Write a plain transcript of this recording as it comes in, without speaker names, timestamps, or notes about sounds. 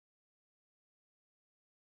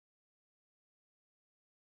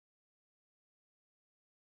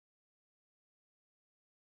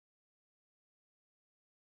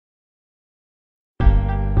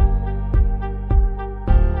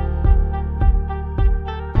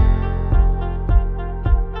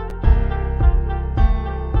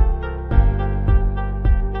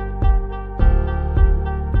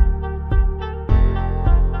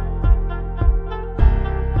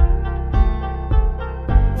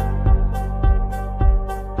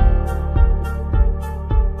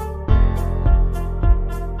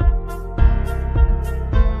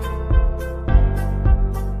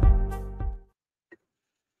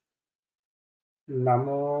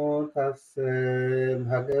Namo tassa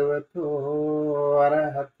bhagavato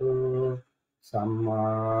arahato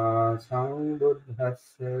samma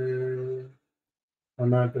sambuddhassa.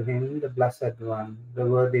 Honor to him, the Blessed One, the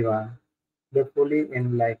Worthy One, the fully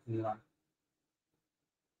enlightened one.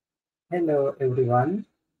 Hello everyone,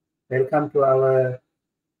 welcome to our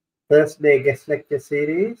Thursday guest lecture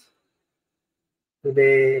series.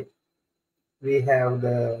 Today we have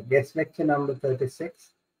the guest lecture number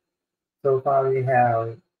 36. So far we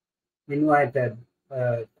have invited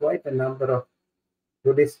quite a number of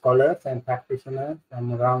Buddhist scholars and practitioners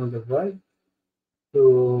from around the world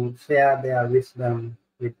to share their wisdom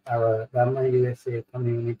with our Dhamma USA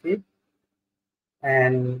community.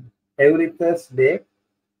 And every Thursday,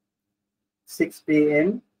 6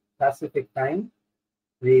 p.m. Pacific time,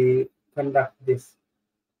 we conduct this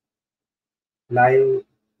live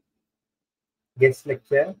guest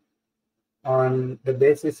lecture on the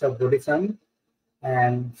basis of Buddhism.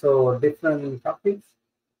 And so different topics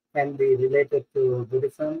can be related to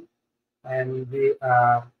Buddhism. And we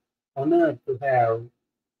are honored to have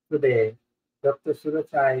today Dr.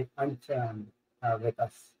 Surachai Unchern with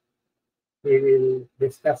us. We will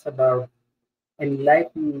discuss about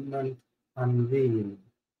Enlightenment Unveiled,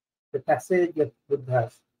 the passage of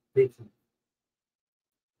Buddha's teaching.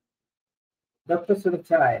 Dr.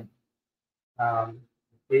 Surachai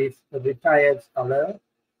is a retired scholar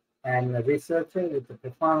and a researcher with a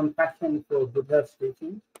profound passion for Buddha's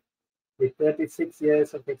teaching, with 36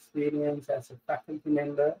 years of experience as a faculty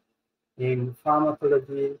member in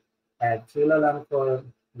pharmacology at Chulalonkorn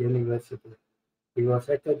University. He was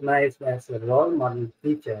recognized as a role model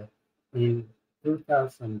teacher in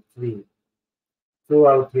 2003.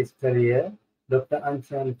 Throughout his career, Dr.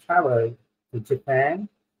 Unchern traveled to Japan,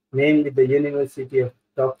 mainly the University of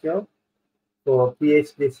Tokyo, for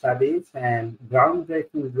PhD studies and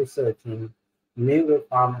groundbreaking research in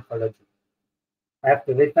neuropharmacology.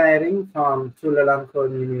 After retiring from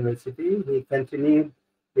Chulalonkorn University, he continued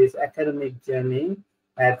his academic journey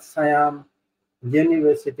at Siam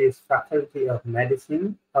University's Faculty of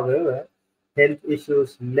Medicine. However, health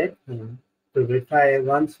issues led him to retire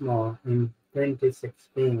once more in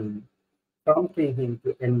 2016, prompting him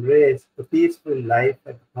to embrace a peaceful life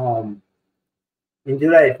at home. In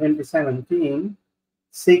July 2017,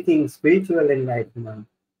 seeking spiritual enlightenment,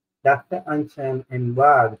 Dr. Unchern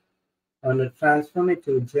embarked on a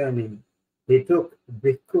transformative journey. He took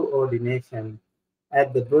Bhikkhu ordination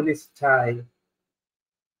at the Buddhist Thai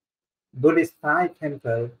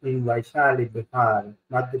temple in Vaishali, Bihar,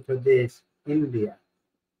 Madhya Pradesh, India.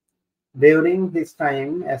 During his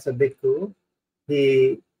time as a Bhikkhu,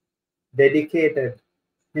 he dedicated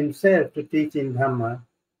himself to teaching Dhamma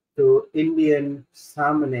to Indian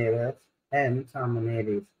Samaneras and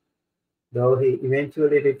Samaneris. Though he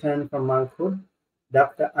eventually returned from monkhood,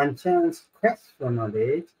 Dr. Unchern's quest for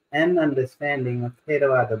knowledge and understanding of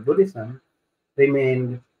Theravada Buddhism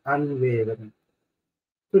remained unwavering.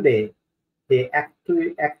 Today, he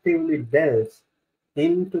actively delves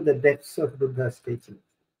into the depths of Buddha's teachings,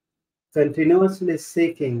 continuously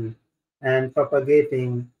seeking and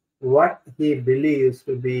propagating what he believes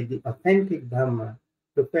to be the authentic Dhamma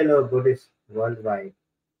to fellow Buddhists worldwide.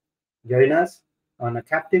 Join us on a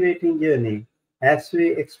captivating journey as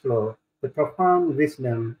we explore the profound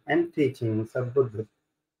wisdom and teachings of Buddha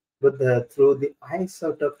through the eyes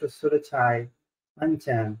of Dr. Surachai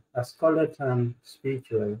Unchern, a scholar turned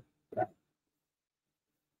spiritual guide.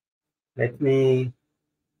 Let me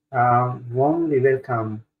warmly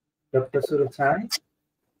welcome Dr. Surachai.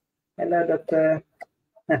 Hello, Doctor.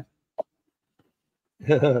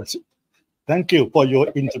 Thank you for your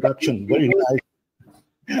introduction. Very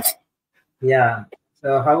nice. Yeah.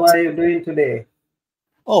 So, how are you doing today?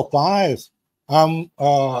 Oh, fine. I'm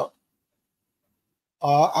a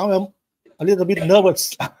little bit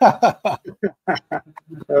nervous.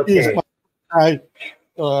 Okay. It's my time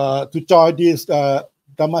to join this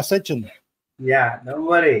Dhamma session. Yeah, don't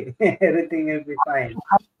worry. Everything will be fine.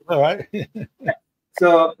 All right.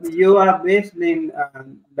 So, you are based in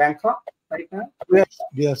Bangkok right now?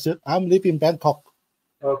 Yes. I'm living in Bangkok.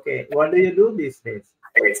 Okay. What do you do these days?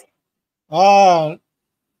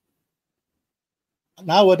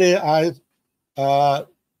 Nowadays,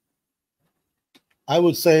 I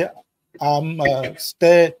would say I'm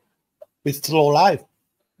stay with slow life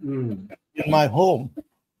in my home.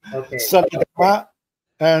 Okay. Study Dhamma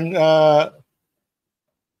and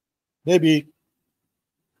maybe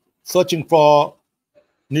searching for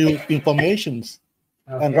new informations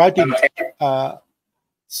and writing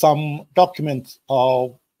some documents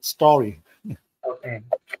or story. Okay.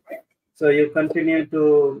 So you continue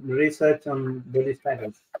to research on Buddhist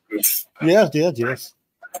studies. Yes.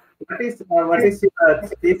 What is your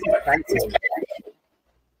thesis title?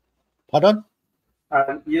 Pardon?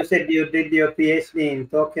 You said you did your PhD in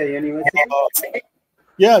Tokyo University?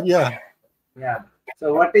 Yeah. Yeah.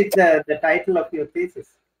 So what is the title of your thesis?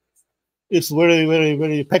 It's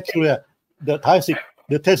very peculiar. The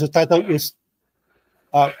thesis title is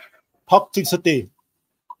Toxicity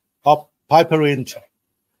of Piperine,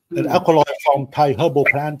 an alkaloid from Thai herbal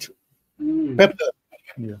plant pepper.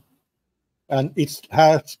 Yeah. And it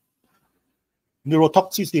has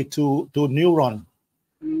neurotoxicity to neuron,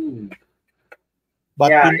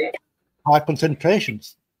 but in high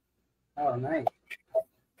concentrations. Oh, nice.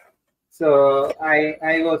 So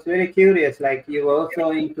I was very curious, like you were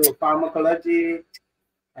also into pharmacology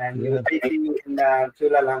and you were teaching in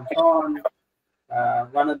Chulalonkorn,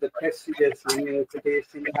 one of the prestigious universities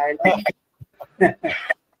in Thailand.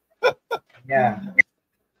 Yeah.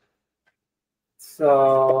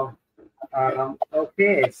 So,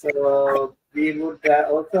 okay. So we would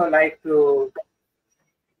also like to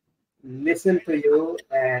listen to you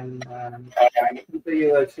and listen to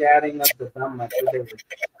your sharing of the Dhamma today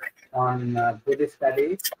on Buddhist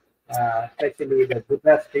studies, especially the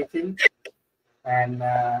Buddha's teaching. And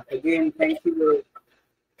again, thank you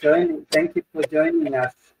for joining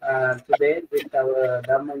us today with our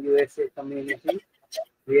Dhamma USA community.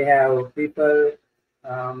 We have people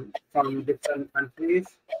from different countries,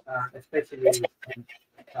 especially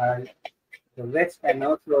from the West and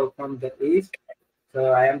also from the East. So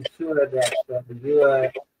I am sure that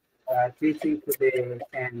your teaching today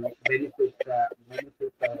can benefit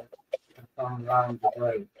from around the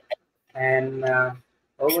world. And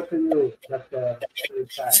over to you, Dr.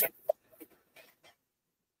 Surachai.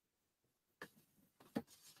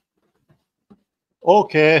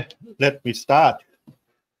 Okay, let me start.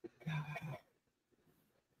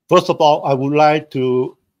 First of all, I would like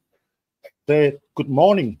to say good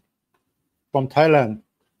morning from Thailand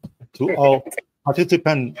to all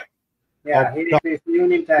participants. Yeah, here it is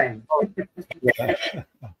evening time.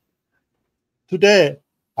 Today,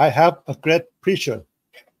 I have a great pleasure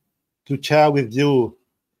to share with you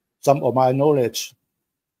some of my knowledge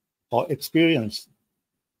or experience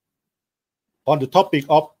on the topic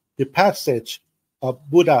of the passage of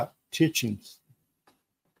Buddha teachings.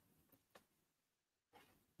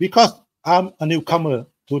 Because I'm a newcomer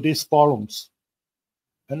to these forums,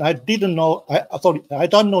 and I don't know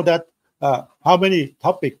that how many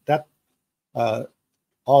topics that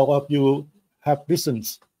all of you have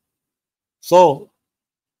listened. So,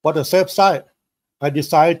 for the safe side, I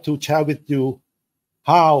decided to share with you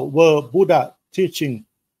how were Buddha teaching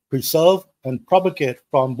preserved and propagate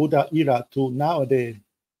from Buddha era to nowadays.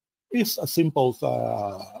 It's a simple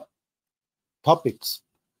topics.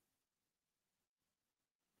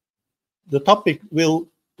 The topic will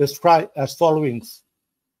describe as following: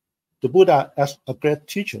 the Buddha as a great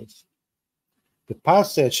teacher, the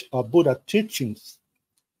passage of Buddha teachings,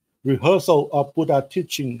 rehearsal of Buddha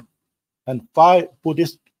teaching, and 5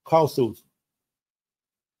 Buddhist councils,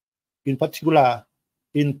 in particular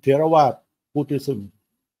in Theravada Buddhism.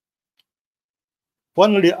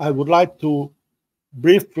 Finally, I would like to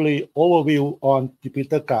briefly overview on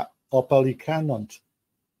Tipitaka or Pali Canon,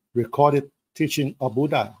 recorded teaching of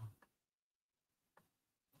Buddha.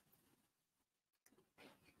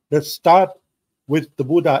 Let's start with the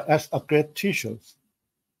Buddha as a great teacher.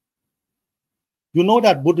 You know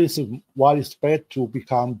that Buddhism was spread to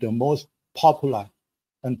become the most popular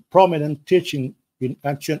and prominent teaching in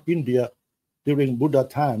ancient India during Buddha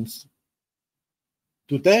times.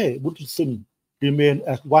 Today, Buddhism remains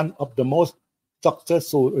as one of the most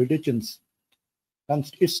successful religions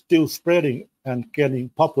and is still spreading and gaining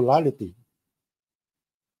popularity.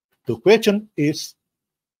 The question is,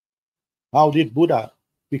 how did Buddha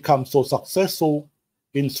become so successful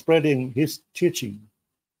in spreading his teaching?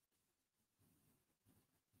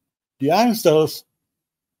 The answers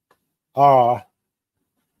are,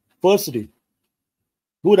 firstly,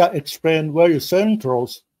 Buddha explained very central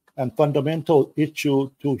and fundamental issue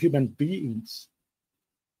to human beings,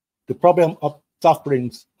 the problem of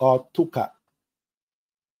sufferings or dukkha.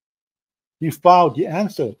 He found the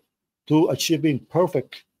answer to achieving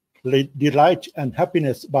perfect delight and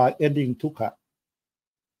happiness by ending dukkha.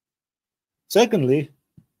 Secondly,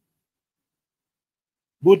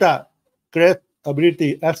 Buddha's great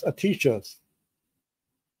ability as a teacher.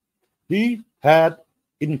 He had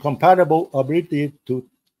incomparable ability to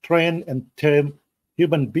train and tame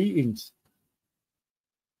human beings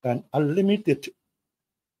and unlimited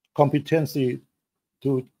competency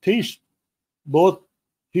to teach both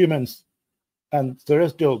humans and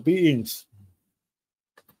celestial beings.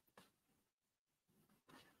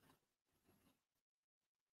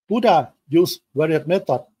 Buddha used various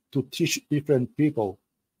methods to teach different people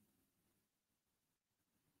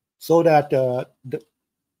so that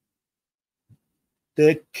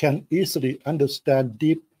they can easily understand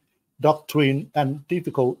deep doctrine and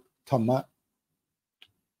difficult Dhamma.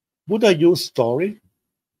 Buddha used story,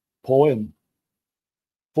 poem,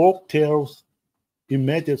 folk tales,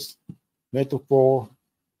 images, metaphor,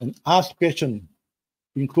 and asked questions,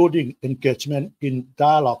 including engagement in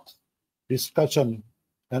dialogue, discussion,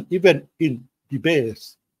 and even in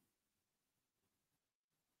debates.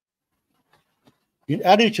 In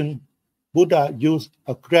addition, Buddha used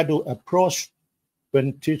a gradual approach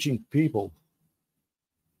when teaching people.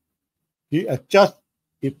 He adjusts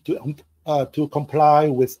it to comply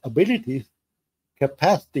with abilities,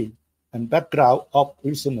 capacity, and background of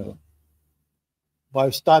listener by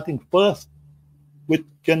starting first with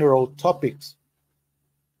general topics,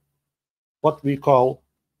 what we call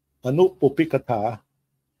Anupupikatha.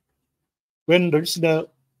 When the listener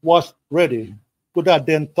was ready, Buddha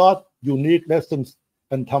then taught unique lessons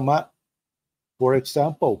and Dhamma, for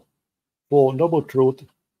example, Four Noble Truths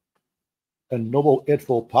and Noble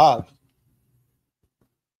Eightfold Path.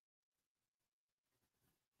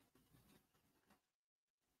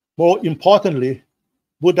 More importantly,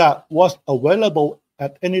 Buddha was available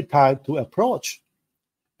at any time to approach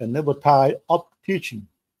and never tired of teaching.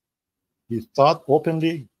 He taught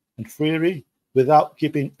openly and freely without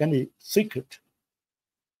keeping any secret,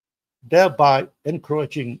 thereby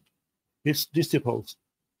encouraging his disciples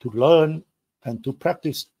to learn and to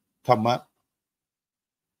practice Dhamma.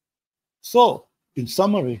 So, in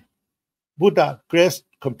summary, Buddha graced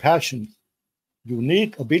compassion,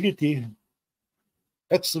 unique ability,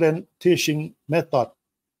 excellent teaching method,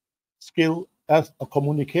 skill as a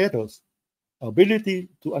communicator, ability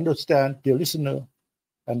to understand the listener,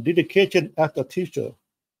 and dedication as a teacher.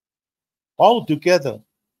 All together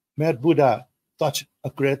made Buddha such a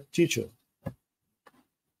great teacher.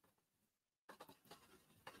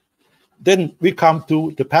 Then we come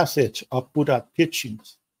to the passage of Buddha's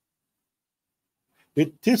teachings.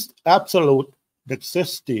 It is absolute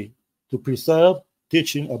necessity to preserve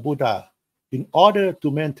teaching of Buddha in order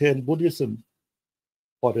to maintain Buddhism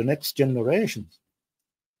for the next generations.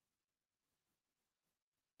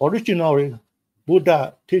 Originally,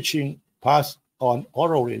 Buddha teaching passed on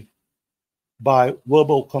orally by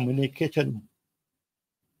verbal communication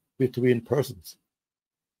between persons.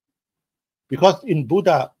 Because in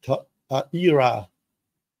Buddha era,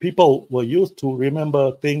 people were used to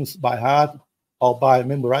remember things by heart or by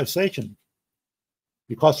memorization,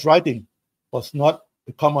 because writing was not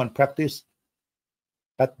a common practice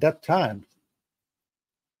at that time.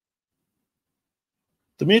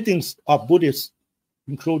 The meetings of Buddhists,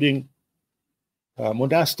 including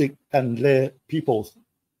monastic and lay peoples,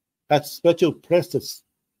 at special places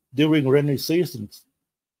during rainy seasons,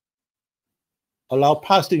 allow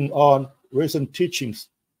passing on recent teachings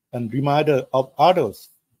and reminder of others.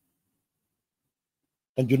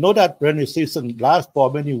 And you know that rainy season lasts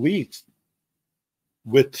for many weeks,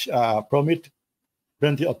 which permit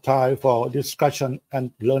plenty of time for discussion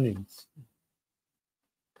and learnings.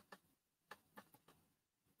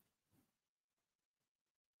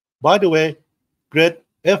 By the way, great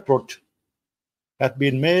effort had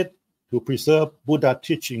been made to preserve Buddha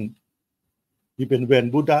teaching even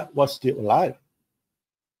when Buddha was still alive.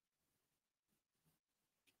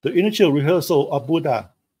 The initial rehearsal of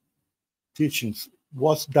Buddha teachings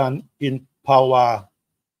was done in Pawa,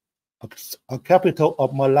 a capital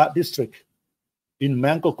of Mala district, in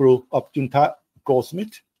mango grove of Junta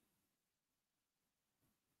Goldsmith.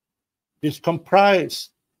 It comprised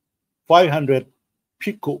 500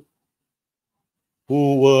 bhikkhu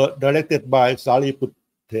who were directed by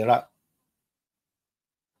Sariputta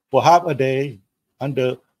for half a day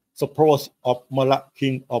under support of Mala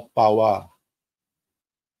king of Pawa.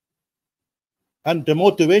 And the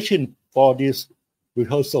motivation for this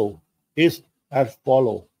rehearsal is as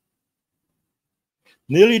follows.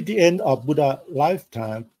 Nearly the end of Buddha's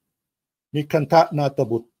lifetime, Nikanta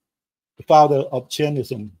Natabut, the founder of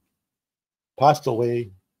Jainism, passed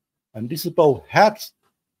away, and disciples had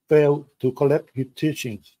failed to collect his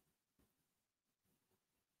teachings.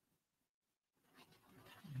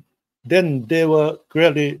 Then they were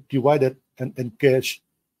greatly divided and engaged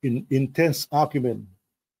in intense argument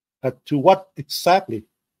as to what exactly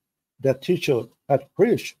the teacher had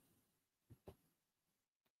preached.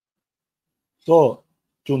 So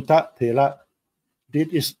Junta Thera,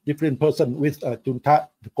 this different person with Junta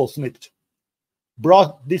the goldsmith,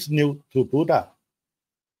 brought this news to Buddha.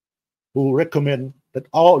 who recommend that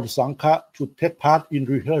all the Sangha should take part in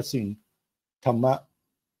rehearsing Dhamma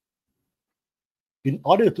in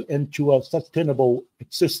order to ensure sustainable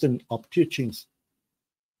existence of teachings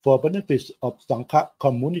for benefits of Sangha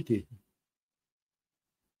community.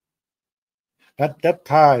 At that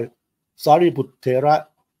time, Sariputta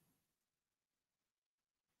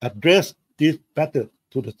addressed this matter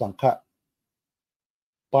to the Sangha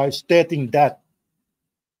by stating that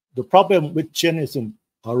the problem with Jainism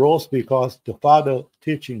arose because the father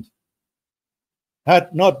teachings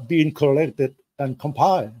had not been collected and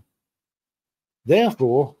compiled.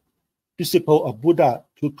 Therefore, disciples of Buddha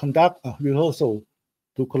should conduct a rehearsal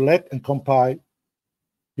to collect and compile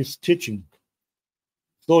his teaching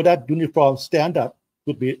so that uniform standard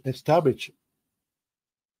could be established.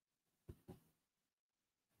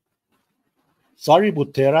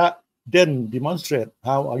 Sariputta then demonstrated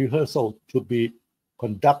how a rehearsal should be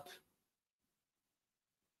conducted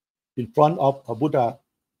in front of a Buddha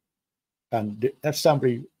and the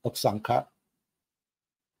assembly of Sangha.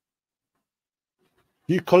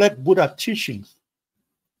 He collected Buddha teachings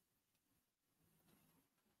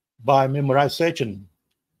by memorization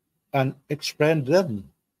and explained them,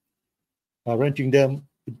 arranging them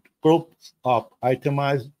in groups of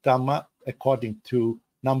itemized Dhamma according to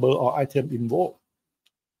number or item involved,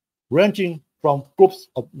 ranging from groups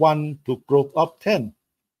of 1 to group of 10.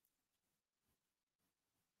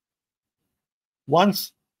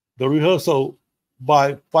 Once the rehearsal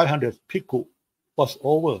by 500 bhikkhu was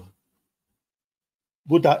over,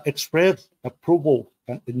 Buddha expressed approval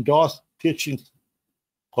and endorsed teachings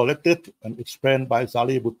collected and explained by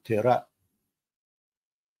Sariputta.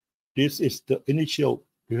 This is the initial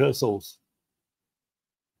rehearsals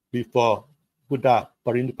before Buddha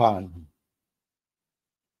Parinippan.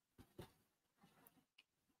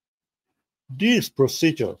 This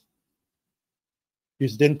procedure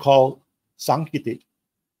is then called Sankiti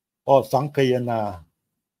or Sankayana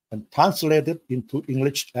and translated into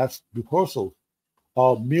English as rehearsal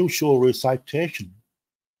or mutual recitation.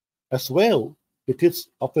 As well, it is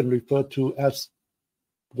often referred to as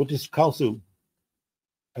Buddhist counsel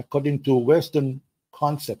according to Western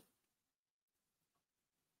concept.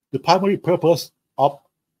 The primary purpose of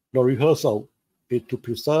the rehearsal is to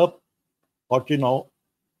preserve original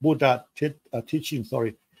Buddha teaching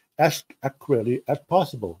as accurately as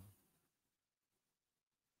possible.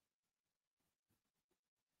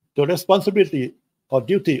 The responsibility or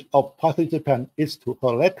duty of participants is to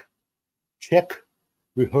collect, check,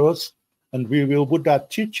 rehearse, and review Buddha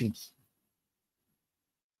teachings.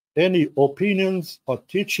 Any opinions or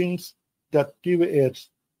teachings that deviate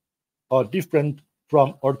or different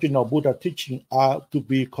from original Buddha teaching are to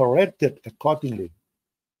be corrected accordingly.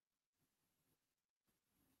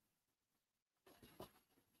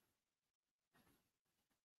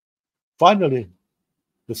 Finally,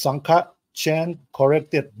 the Sangha chant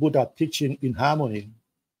corrected Buddha teaching in harmony.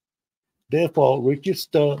 Therefore,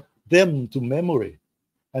 register them to memory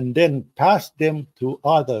and then pass them to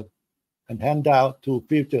others and hand out to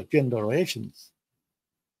future generations.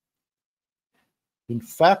 In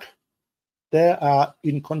fact, there are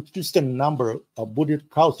inconsistent number of Buddhist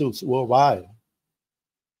councils worldwide.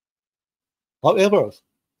 However,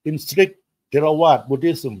 in strict Theravada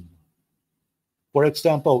Buddhism, for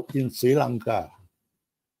example, in Sri Lanka,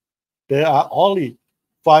 there are only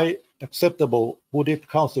 5 acceptable Buddhist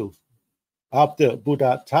councils after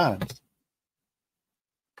Buddha times.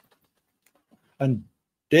 And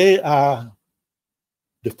they are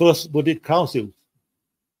the first Buddhist councils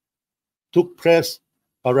took place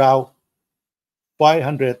around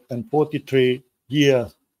 543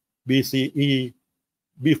 years BCE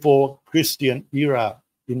before Christian era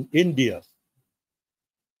in India.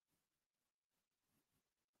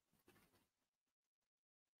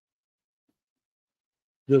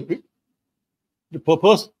 The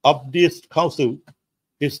purpose of this council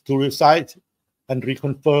is to recite and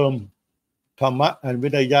reconfirm Dhamma and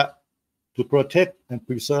Vinaya to protect and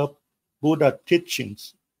preserve Buddha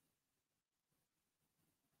teachings.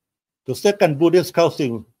 The second Buddhist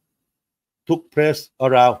council took place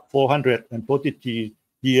around 443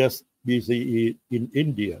 years BCE in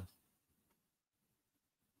India.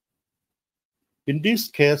 In this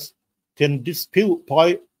case, 10 dispute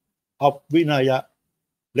points of Vinaya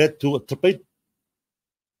led to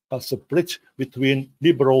a split between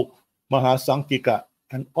liberal Mahasanghika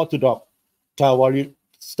and orthodox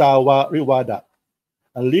Theravada,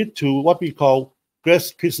 and lead to what we call great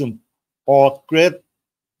schism or great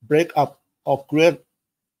breakup or great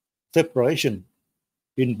separation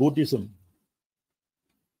in Buddhism.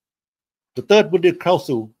 The third Buddhist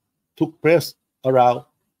council took place around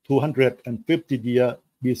 250 years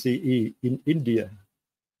BCE in India.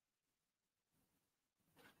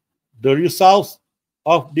 The results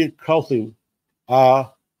of this council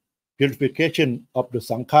are purification of the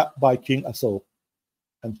Sangha by King Asok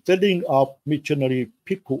and sending of missionary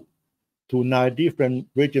Bhikkhu to 9 different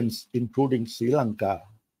regions, including Sri Lanka.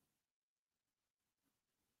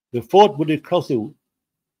 The fourth Buddhist council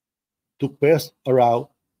took place around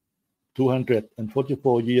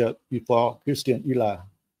 244 years before Christian era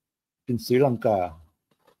in Sri Lanka.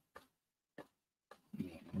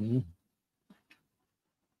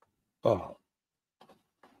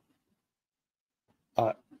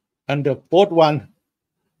 And the fourth one,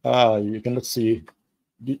 you cannot see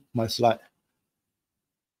my slide,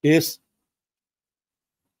 is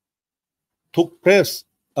took place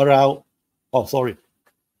around,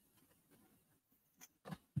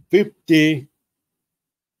 50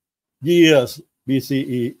 years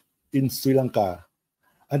BCE in Sri Lanka.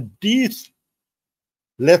 And this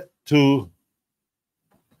led to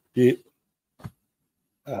the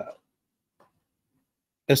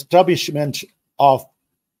establishment of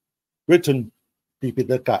written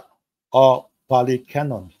Tipitaka or Pali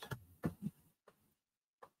Canon.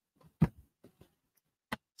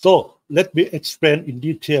 So let me explain in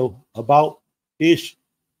detail about each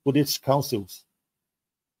Buddhist councils,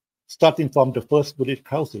 starting from the first Buddhist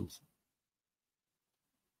councils.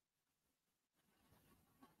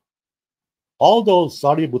 Although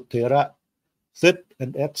Sariputta set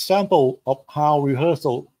an example of how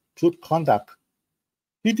rehearsal should conduct,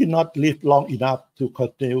 he did not live long enough to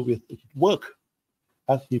continue with his work,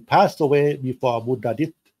 as he passed away before Buddha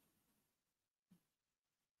did.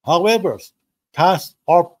 However, task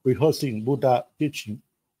of rehearsing Buddha teaching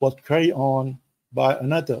was carried on by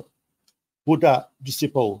another Buddha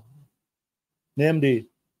disciple, namely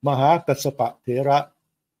Mahakassapa Thera,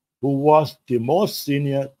 who was the most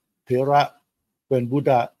senior Thera when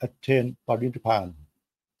Buddha attained Parinirvana.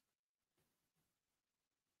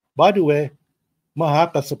 By the way,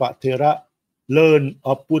 Mahakassapa Thera learned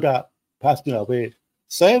of Buddha passing away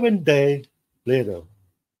 7 days later,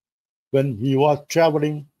 when he was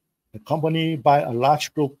traveling accompanied by a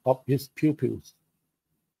large group of his pupils.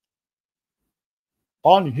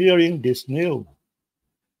 On hearing this news,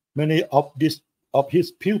 many of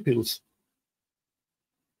his pupils,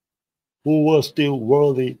 who were still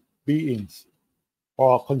worldly beings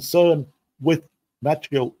or concerned with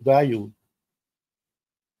material value,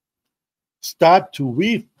 start to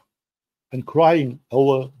weep and crying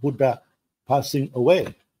over Buddha passing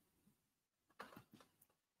away.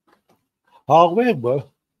 However,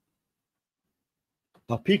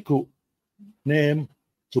 a Bhikkhu named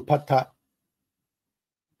Supatta,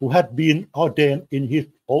 who had been ordained in his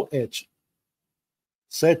old age,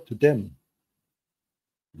 said to them,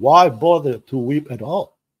 "Why bother to weep at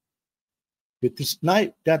all? It is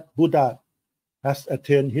night that Buddha has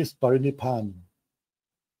attained his Parinirvana.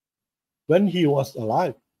 When he was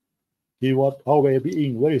alive, he was always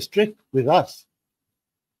being very strict with us,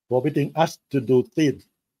 forbidding us to do this,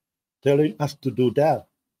 telling us to do that.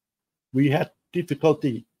 We had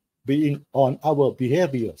difficulty being on our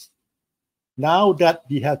behaviors. Now that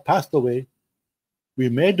he has passed away, we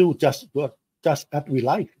may do just as we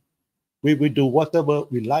like. We will do whatever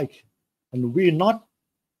we like, and we not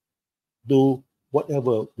do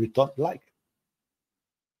whatever we don't like."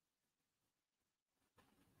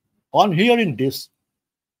 On hearing this,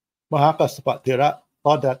 Mahakassapa Thera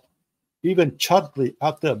thought that even shortly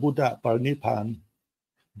after Buddha Parinirvana,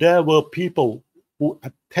 there were people who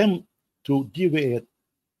attempt to deviate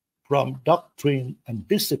from doctrine and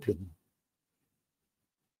discipline.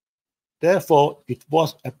 Therefore, it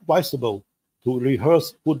was advisable to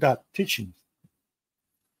rehearse Buddha teachings.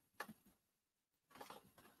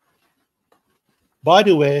 By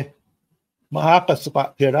the way,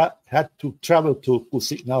 Mahakassapa Thera had to travel to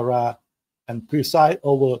Kusinara and preside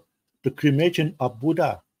over the cremation of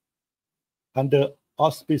Buddha under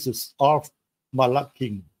auspices of Malak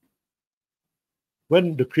King.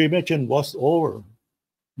 When the cremation was over,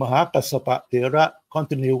 Mahakassapa Thera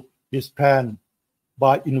continued his plan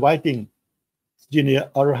by inviting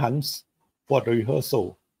junior arahants for the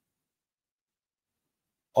rehearsal.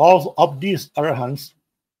 All of these arahants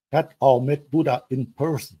had all met Buddha in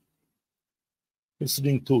person,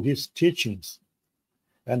 listening to his teachings,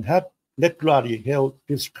 and had regularly held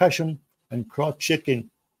discussion and cross-checking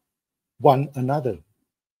one another,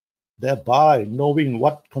 thereby knowing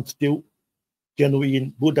what constitutes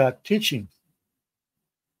genuine Buddha teachings.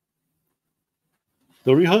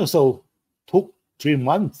 The rehearsal took 3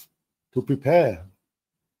 months to prepare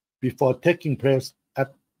before taking place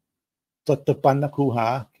at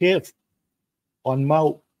Sattapanakuha cave on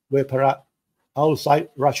Mount Vepara outside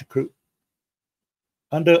Rajkot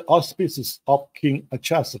under auspices of King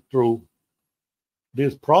Ajatasattu.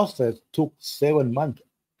 This process took 7 months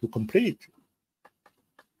to complete.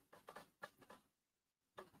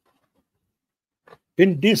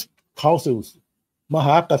 In these councils,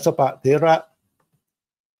 Mahakassapa Thera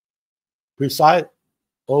presided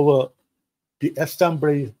over the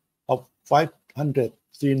assembly of 500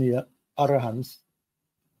 senior arahants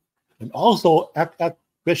and also act as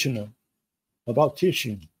questioner about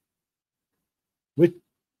teaching, which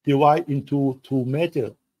divide into two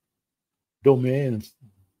major domains: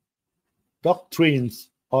 doctrines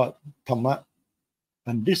or Dhamma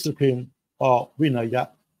and discipline or Vinaya.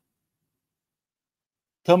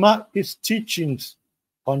 Dhamma is teachings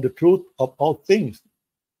on the truth of all things,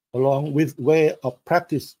 along with way of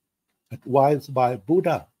practice advised by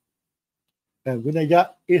Buddha. And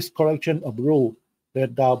Vinaya is collection of rules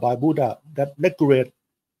laid down by Buddha that regulate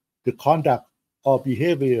the conduct or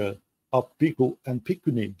behavior of bhikkhu and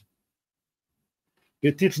bhikkhuni.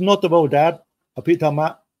 It is notable that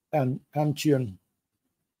Abhidhamma and Unchern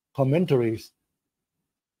commentaries,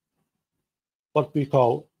 what we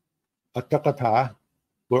call Atthakatha,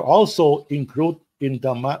 were also included in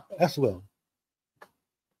Dhamma as well.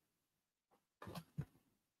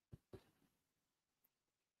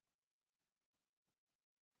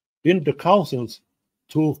 In the councils,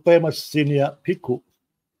 two famous senior bhikkhus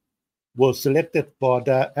were selected for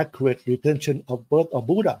their accurate retention of birth of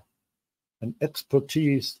Buddha and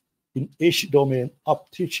expertise in each domain of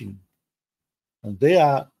teaching. And they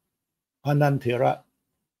are Anantera.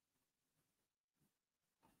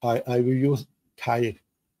 I will use Thai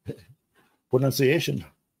pronunciation.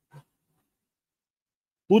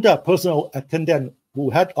 Buddha personal attendant who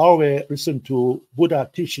had always listened to Buddha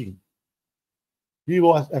teaching. He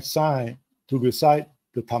was assigned to recite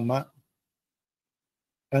the Dhamma.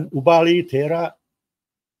 And Ubali Thera,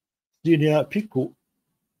 senior bhikkhu,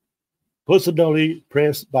 personally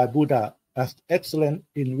praised by Buddha as excellent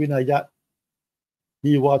in Vinaya.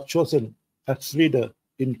 He was chosen as leader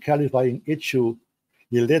in clarifying issues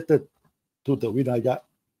related to the Vinaya.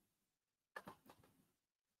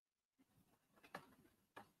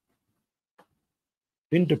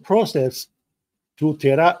 In the process, two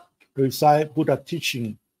Thera recite Buddha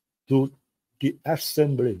teaching to the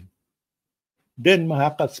assembly. Then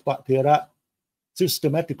Mahakassapa Thera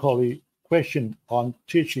systematically questioned on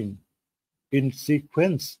teaching in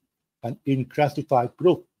sequence and in classified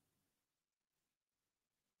groups.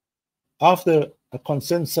 After a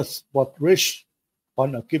consensus was reached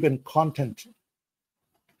on a given content,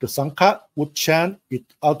 the Sangha would chant it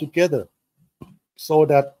all together so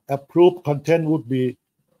that approved content would be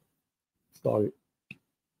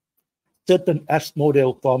certain as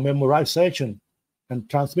model for memorization and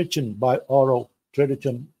transmission by oral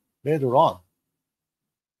tradition later on.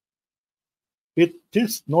 It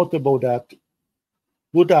is notable that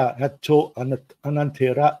Buddha had told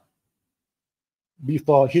Anantera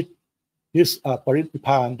before his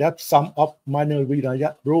parinippan that some of minor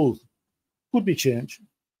Vinaya rules could be changed,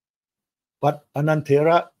 but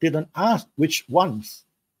Anantera didn't ask which ones.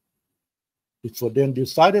 It was then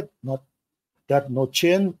decided that no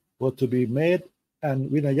change were to be made and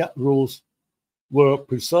Vinaya rules were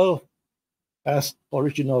preserved as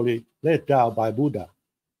originally laid down by Buddha.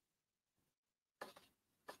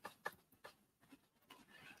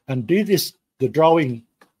 And this is the drawing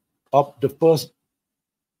of the first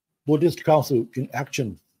Buddhist council in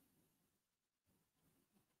action.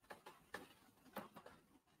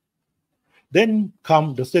 Then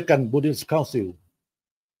come the second Buddhist council,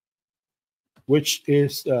 which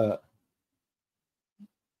is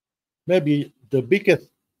maybe the biggest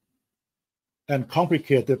and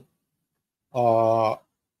complicated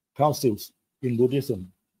councils in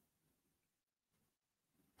Buddhism.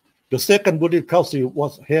 The second Buddhist council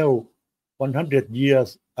was held 100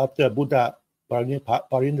 years after Buddha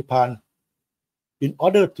parinippan in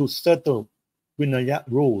order to settle Vinaya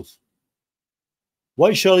rules.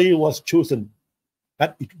 Vaishali was chosen,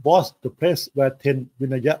 and it was the place where 10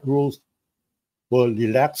 Vinaya rules were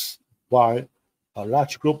relaxed by a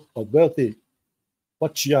large group of wealthy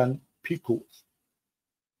Vachayan bhikkhus.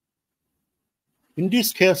 In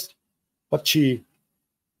this case, Vachi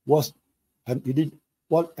was an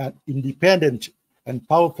independent and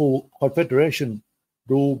powerful confederation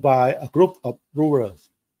ruled by a group of rulers.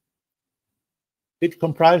 It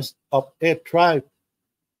comprised of 8 tribes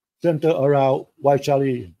centered around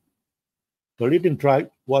Vaishali. The leading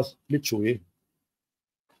tribe was Lichui.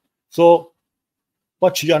 So,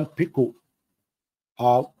 Vachayan bhikkhu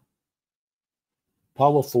are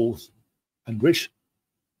powerful and rich.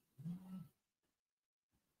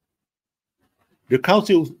 The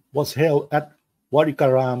council was held at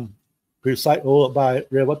Wadikaram, presided over by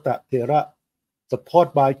Revata Thera,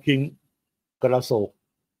 supported by King Karasok,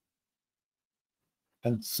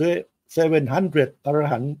 and 700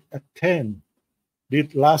 Arahant attend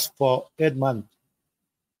did last for 8 months.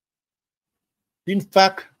 In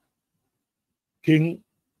fact, King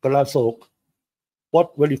Karasok was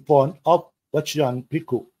very fond of Vajrayana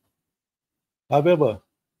Bhikkhu. However,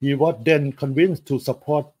 he was then convinced to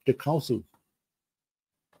support the council.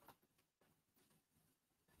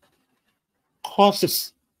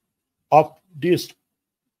 Causes of these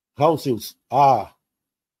councils are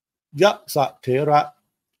Yasa Thera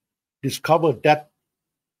discovered that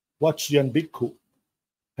Vajrayana Bhikkhu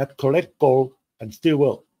had collected gold and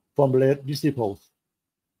silver from late disciples.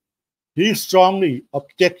 He strongly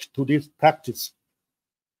objects to this practice.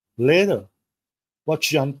 Later,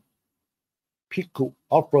 Vajrayana Bhikkhu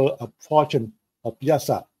offered a portion of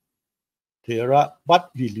Yasa Thera, but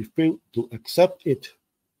he refused to accept it.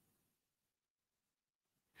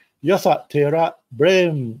 Yasa Thera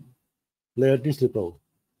blamed their disciple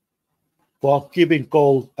for giving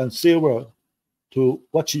gold and silver to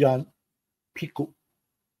Vajrayana Bhikkhu.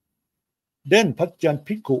 Then Vajrayana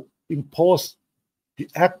Bhikkhu imposed the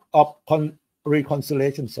act of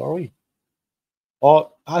reconciliation,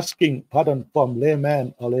 or asking pardon from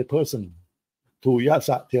layman or layperson to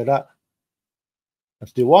Yasa Thera,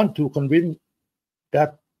 as they want to convince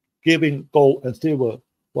that giving gold and silver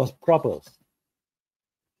was proper.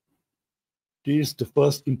 This is the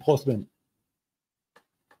first imposition.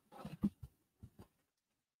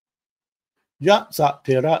 Yasa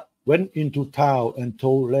Thera went into town and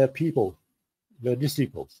told their people, their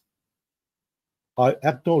disciples, I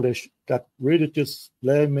acknowledge that religious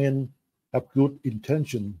laymen have good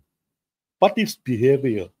intention, but this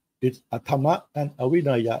behavior is atama and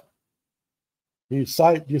avinaya. He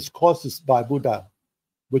cited these causes by Buddha,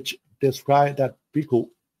 which describe that bhikkhu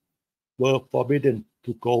were forbidden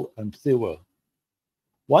to gold and silver.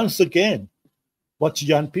 Once again,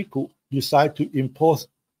 Vajrayana Bhikkhu decided to impose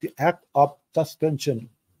the act of suspension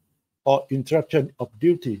or interruption of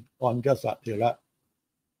duty on Yasa Thera.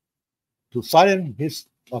 To silence his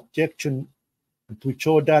objection and to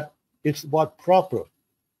show that it was proper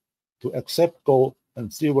to accept gold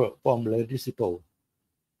and silver from their disciples.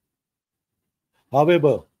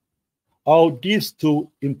 However, all these two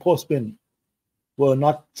impositions were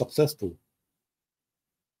not successful.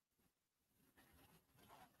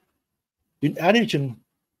 In addition,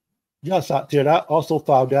 Yasa Thera also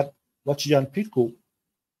found that Vajrayana Bhikkhu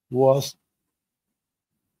was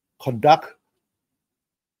conducting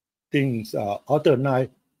other 9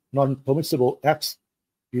 non-permissible acts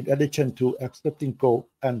in addition to accepting gold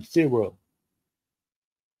and silver,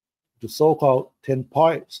 the so-called 10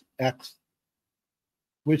 points acts,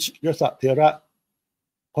 which Yasa Thera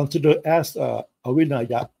considered as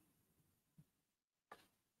avinaya.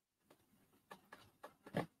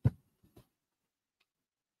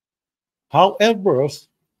 However,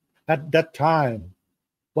 at that time,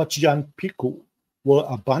 Vajrayana Bhikkhu were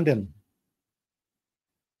abundant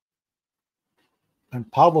and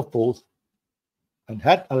powerful and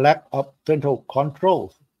had a lack of central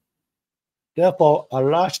control. Therefore, a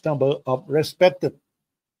large number of respected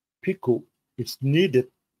bhikkhu is needed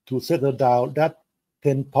to settle down that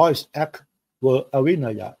 10 points act were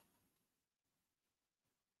avinaya.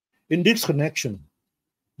 In this connection,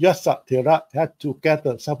 Yasa Thera had to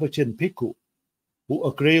gather sufficient bhikkhu who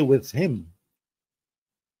agree with him.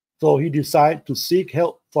 So he decided to seek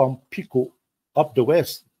help from bhikkhu of the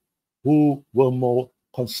West who were more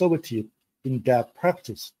conservative in their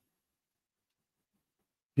practice.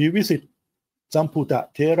 He visited Samputta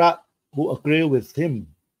Thera who agreed with him.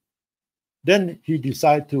 Then he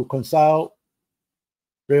decided to consult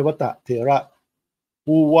Revata Thera,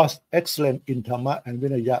 who was excellent in Dhamma and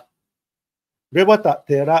Vinaya. Revata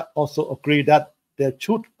Thera also agreed that they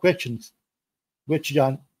should question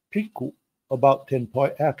Vajrayana Bhikkhu about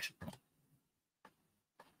 10-point act.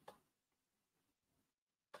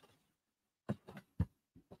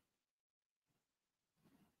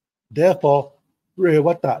 Therefore,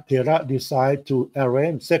 Revata Thera decided to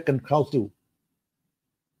arrange second council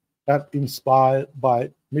that inspired by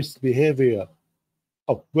misbehavior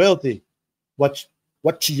of wealthy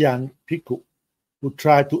Vajrayana Bhikkhu who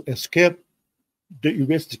tried to escape the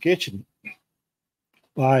investigation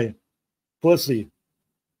by firstly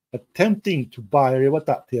attempting to buy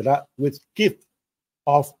Revata Thera with gift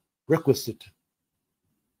of requisite.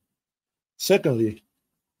 Secondly,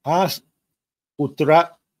 ask Uttara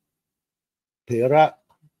Thera,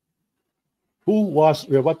 who was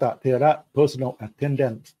Revata Thera's personal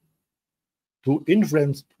attendant, to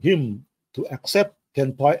influence him to accept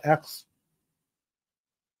 10-point acts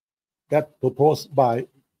that proposed by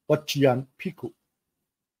Vachiyan Bhikkhu.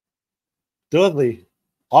 Thirdly,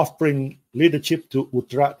 offering leadership to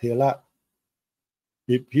Uttara Thera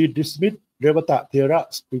if he dismissed Revata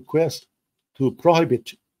Thera's request to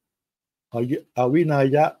prohibit a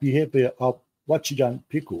Vinaya behavior of Vachiyan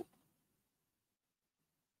Bhikkhu.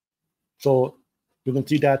 So you can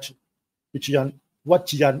see that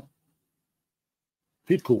Vachiyan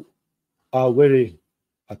Bhikkhu are very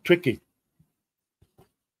tricky.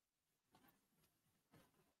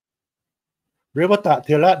 Revata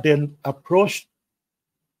Thera then approached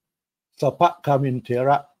Sapakamin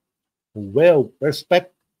Thera, a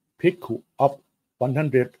well-respected Bhikkhu of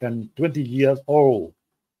 120 years old,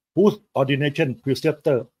 whose ordination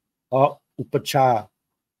preceptor or Upachara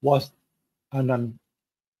was Anon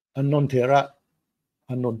Thera.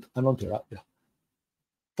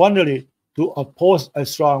 Finally, to oppose a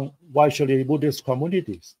strong Vaishali Buddhist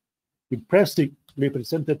communities, impressive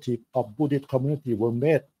representatives of Buddhist community were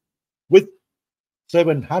made with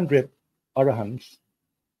 700 arahants.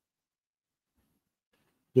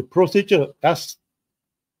 The procedure is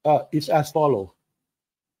as follows.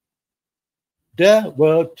 There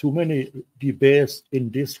were too many debates in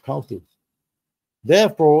this council.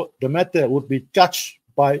 Therefore, the matter would be judged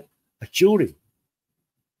by a jury.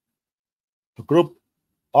 A group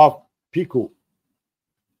of Bhikkhu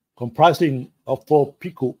comprising of 4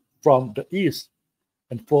 Bhikkhu from the east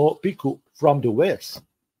and 4 Bhikkhu from the west.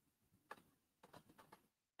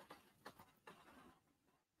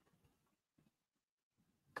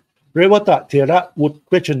 Revata Thera would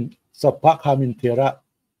question Sapakamin Thera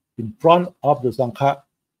in front of the Sangha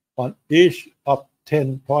on each of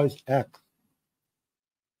 10 points acts.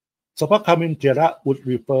 Sapakamin Thera would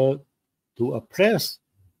refer to a place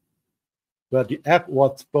where the act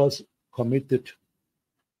was first committed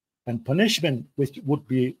and punishment which would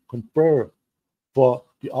be conferred for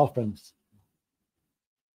the offense.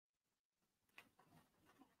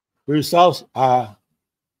 The results are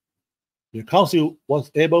the council was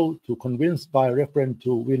able to convince by reference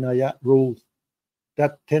to Vinaya rules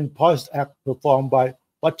that 10 points act performed by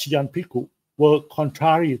Vachiyan Bhikkhu were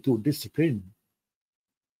contrary to discipline.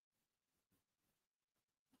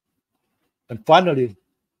 And finally,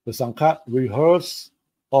 the Sangha rehearsed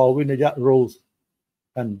all Vinaya rules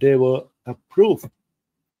and they were approved.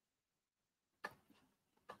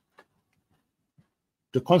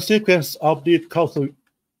 The consequences of this council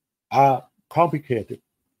are complicated.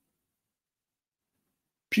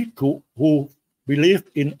 Bhikkhu who believed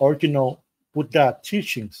in original Buddha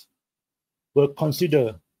teachings were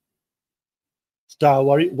considered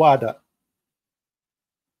Stavariwada,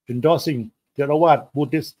 endorsing Theravada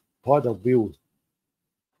Buddhist point of view,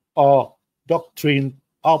 or doctrine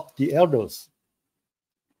of the elders.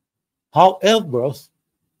 However,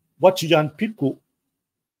 Vachiyan Bhikkhu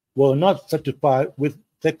were not satisfied with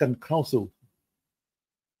second council,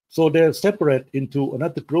 so they separate into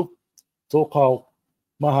another group, so-called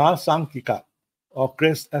Mahasanghika, or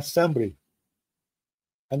Great Assembly,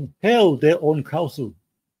 and held their own council.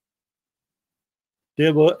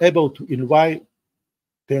 They were able to invite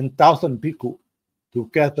 10,000 Bhikkhu to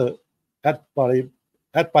gather at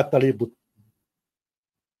Pataliputta.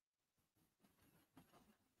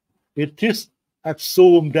 It is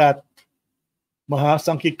assumed that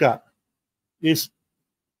Mahasanghika is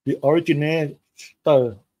the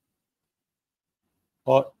originator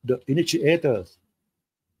or the initiators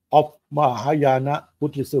of Mahayana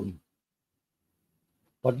Buddhism,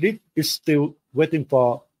 but it is still waiting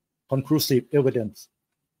for conclusive evidence.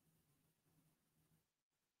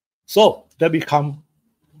 So there become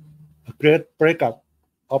a great breakup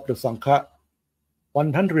of the Sangha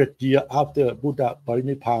 100 years after Buddha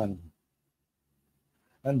Parinibbana.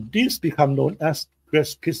 And this become known as Great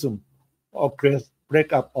Schism, or Great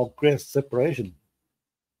Breakup, or Great Separation.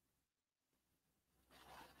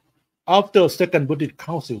 After Second Buddhist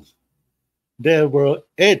Council, there were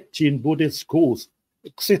 18 Buddhist schools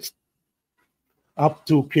exist up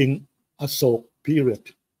to King Asok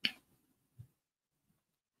period.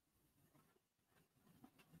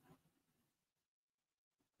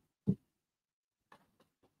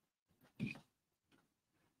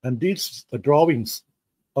 And these are drawings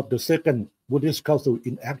of the Second Buddhist Council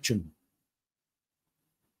in action.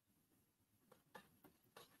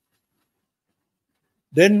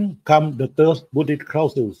 Then come the Third Buddhist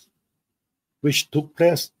Council, which took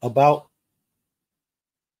place about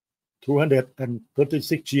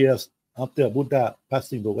 236 years after Buddha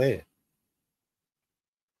passing away.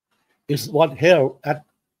 It was held at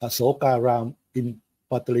Asokaram in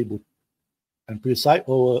Pataliputta and presided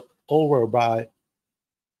over by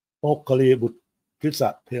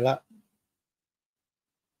Mokkalibuddhisa Thera.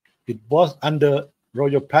 It was under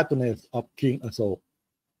royal patronage of King Asok,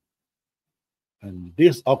 and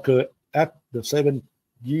this occurred at the 17th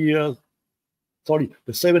years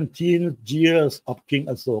of King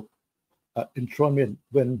Asok enthronement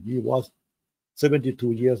when he was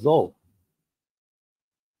 72 years old.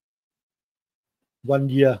 1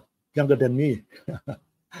 year younger than me.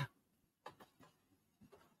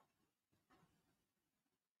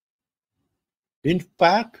 In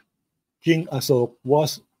fact, King Asok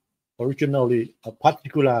was originally a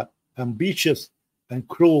particular ambitious and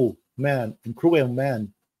cruel man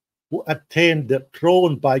who attained the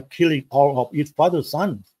throne by killing all of his father's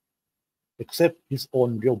sons, except his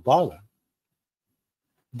own real brother.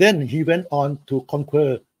 Then he went on to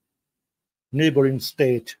conquer neighboring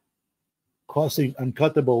states, causing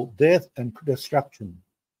uncountable death and destruction.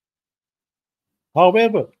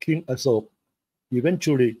 However, King Asok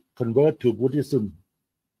eventually converted to Buddhism.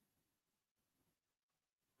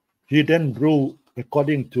 He then ruled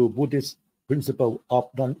according to Buddhist principle of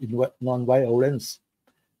non-violence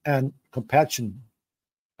and compassion,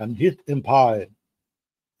 and his empire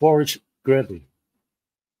flourished greatly.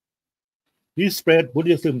 He spread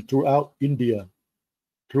Buddhism throughout India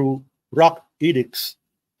through rock edicts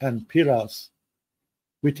and pillars,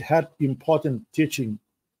 which had important teaching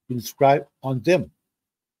inscribed on them.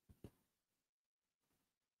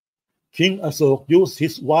 King Asok used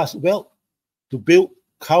his vast wealth to build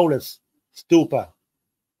countless stupa,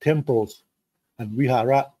 temples, and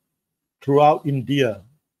vihara throughout India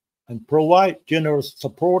and provide generous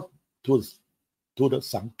support to the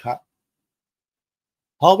Sangha.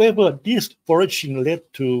 However, this flourishing led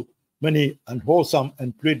to many unwholesome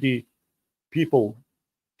and greedy people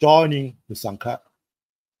joining the Sangha,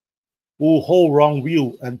 who hold wrong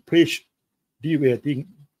view and preach deviating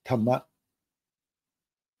Dhamma.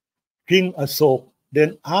 King Asok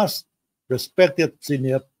then asked respected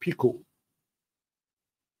senior Bhikkhu,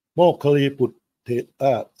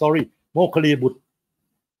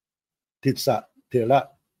 Mokkalibuddhisa Thera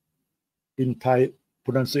in Thai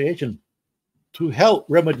pronunciation, to help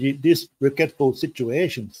remedy these regretful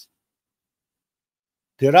situations.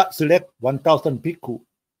 Thera select 1,000 Bhikkhu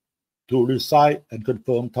to recite and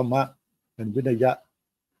confirm Dhamma and Vinaya,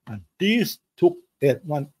 and these took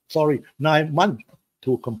 9 months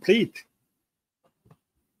to complete.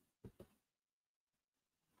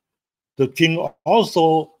 The king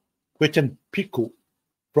also questioned Bhikkhu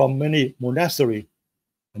from many monasteries,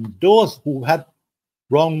 and those who had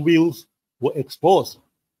wrong views were exposed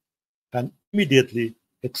and immediately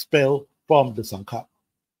expelled from the Sangha.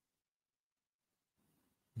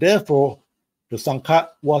 Therefore, the Sangha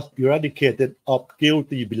was eradicated of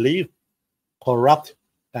guilty belief, corrupt,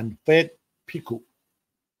 and fake Bhikkhu.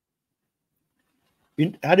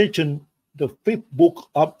 In addition, the 5th book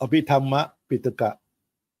of Abhidhamma Pitaka,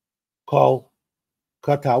 called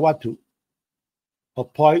Kathavatu, a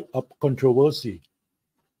point of controversy,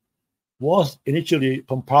 was initially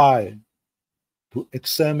compiled to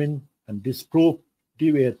examine and disprove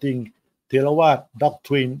deviating Theravada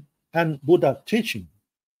doctrine and Buddha teaching.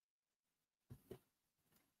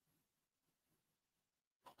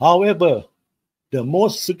 However, the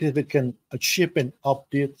most significant achievement of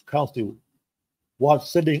this council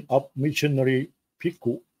was sending up missionary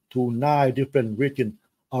Bhikkhu to 9 different regions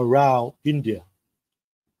around India.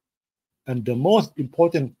 And the most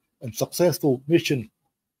important and successful mission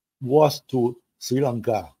was to Sri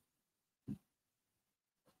Lanka.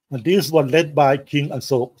 And this was led by King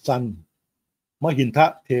Asok's son,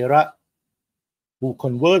 Mahinta Thera, who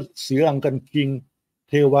converted Sri Lankan King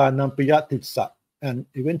Thevanampiyathissa and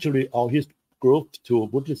eventually all his group to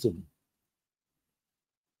Buddhism.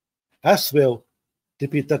 As well,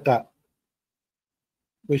 Tipitaka,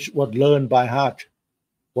 which was learned by heart,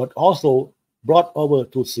 was also brought over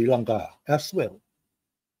to Sri Lanka as well.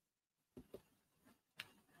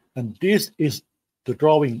 And this is the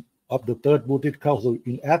drawing of the Third Buddhist Council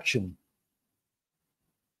in action.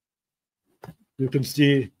 You can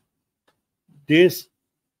see this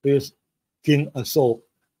is King Asok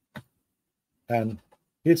and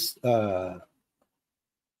his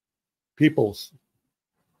peoples.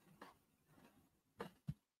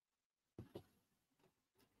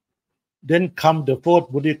 Then come the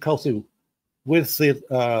 4th Buddhist Council with its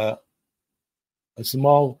a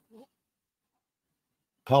small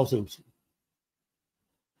councils.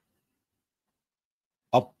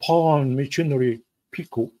 Upon missionary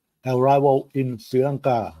Bhikkhu arrival in Sri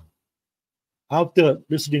Lanka, after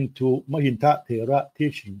listening to Mahinta Thera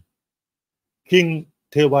teaching, King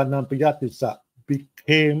Thevanampiyathissa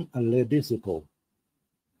became a lay disciple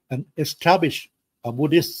and established a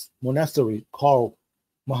Buddhist monastery called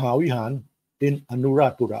Mahavihan in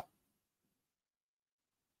Anuradhapura.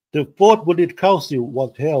 The Fourth Buddhist Council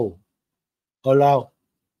was held around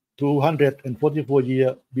 244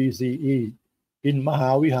 years BCE in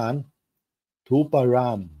Mahavihan,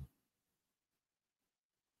 Thuparam.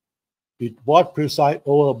 It was presided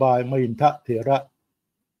over by Mahinta Thera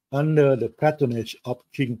under the patronage of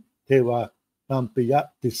King Teva Nampiya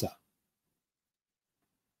Tissa.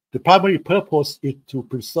 The primary purpose is to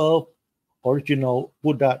preserve original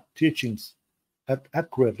Buddha teachings as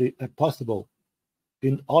accurately as possible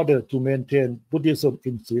in order to maintain Buddhism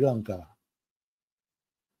in Sri Lanka.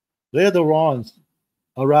 Later on,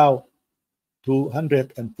 around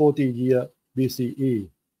 240 years BCE,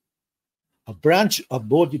 a branch of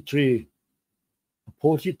Bodhi tree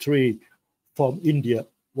from India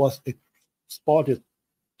was exported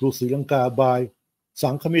to Sri Lanka by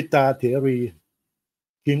Sankhamita Theri,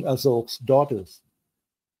 King Asok's daughters.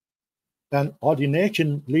 An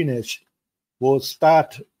ordination lineage was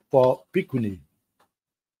started for Bhikkhuni.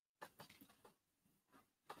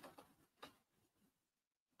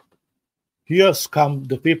 Here comes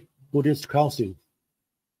the Fifth Buddhist Council.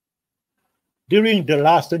 During the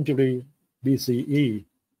last century BCE,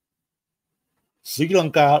 Sri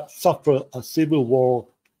Lanka suffered a civil war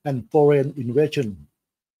and foreign invasion,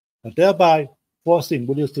 thereby forcing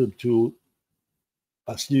Buddhism to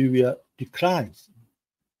a severe decline.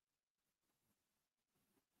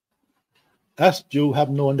 As you have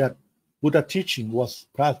known that Buddha teaching was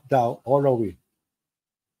passed down orally,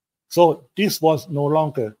 so this was no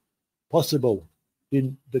longer possible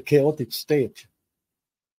in the chaotic state.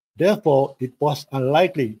 Therefore, it was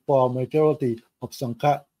unlikely for a majority of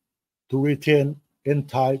Sangha to retain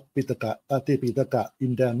entire Tipitaka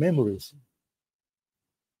in their memories.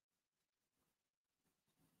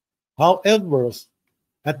 However,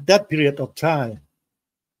 at that period of time,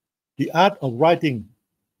 the art of writing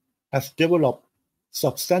has developed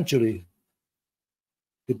substantially.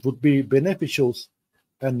 It would be beneficial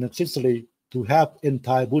and necessary to have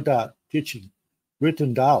entire Buddha teaching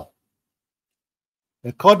written down.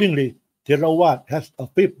 Accordingly, Theravada has a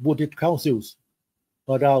fifth Buddhist council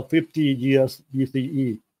around 50 years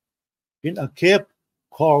BCE in a cave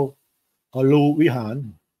called Alu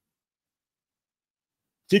Vihan,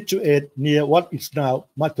 situated near what is now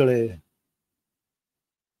Mathare,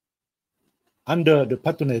 under the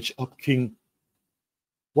patronage of King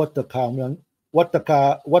Vattakamani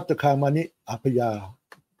Apaya.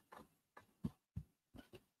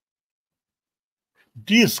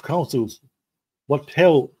 These councils were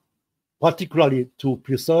held particularly to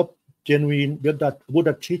preserve genuine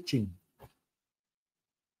Buddha teaching.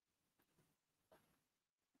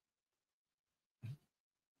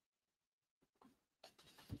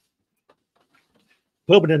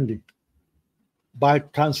 Permanently, by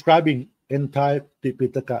transcribing entire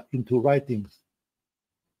Tipitaka into writings.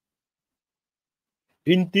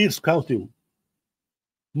 In this council,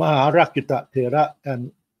 Maharakita Thera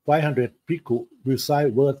and 500 Bhikkhu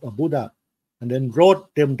recite words of Buddha and then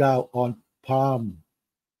wrote them down on palm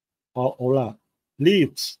or ola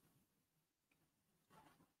leaves.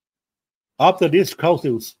 After these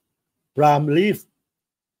councils, palm leaf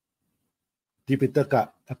Tipitaka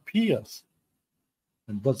appears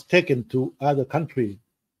and was taken to other countries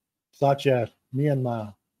such as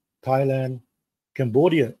Myanmar, Thailand,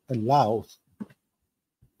 Cambodia, and Laos.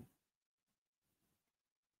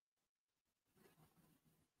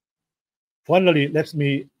 Finally, let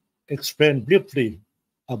me explain briefly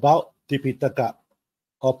about Tipitaka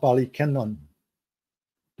or Pali Canon,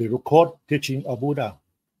 the record teaching of Buddha.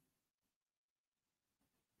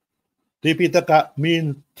 Tipitaka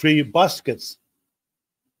means 3 baskets,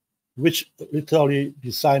 which literally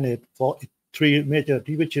designed for 3 major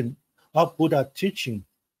divisions of Buddha teaching.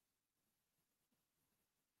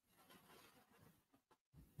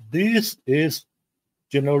 This is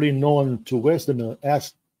generally known to Westerners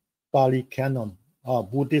as Pali Canon or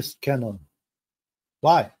Buddhist Canon.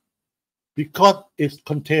 Why? Because it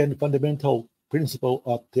contains fundamental principles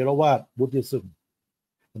of Theravada Buddhism.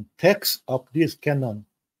 The text of this canon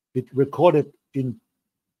is recorded in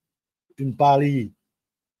Pali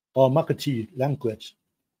or Makati language.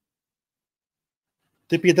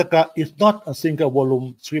 Tipitaka is not a single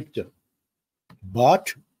volume scripture,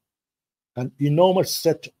 but an enormous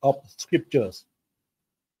set of scriptures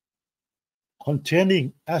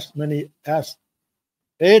containing as many as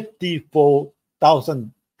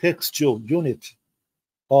 84,000 textual units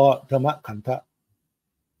or Dhammakanta.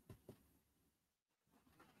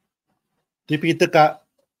 Tipitaka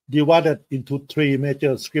divided into 3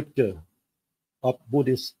 major scriptures of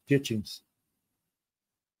Buddhist teachings.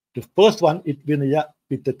 The first one is Vinaya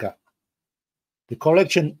Pitaka, the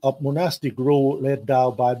collection of monastic rules laid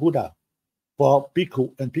down by Buddha for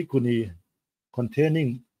Bhikkhu and Bhikkhuni,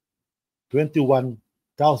 containing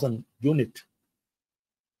 21,000 units.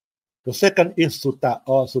 The second is Sutta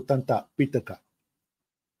or Suttanta Pitaka,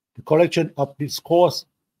 the collection of discourse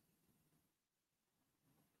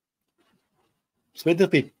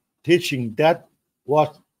specific teaching that was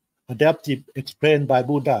adapted explained by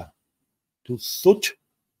Buddha to suit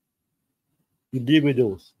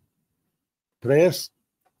individuals, place,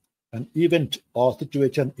 and event or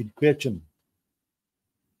situation in question,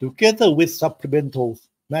 together with supplemental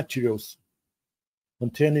materials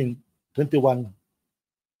containing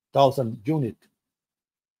 21,000 units.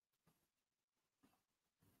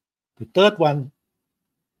 The third one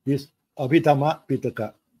is Abhidhamma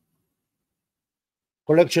Pitaka,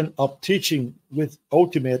 collection of teaching with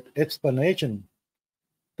ultimate explanation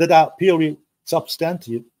that are purely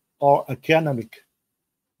substantive or academic,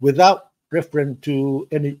 without reference to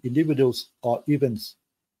any individuals or events,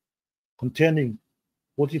 containing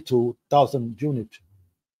 42,000 units.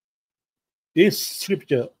 Each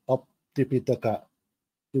scripture of the Pitaka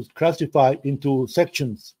is classified into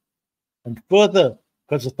sections and further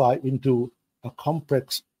classified into a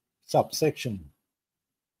complex subsection.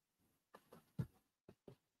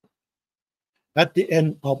 At the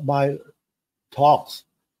end of my talks,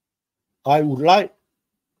 I would like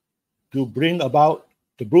to bring about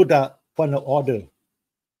the Buddha final order,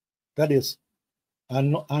 that is,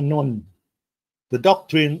 unknown, the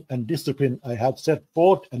doctrine and discipline I have set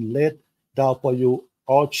forth and laid down for you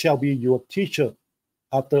all shall be your teacher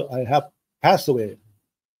after I have passed away.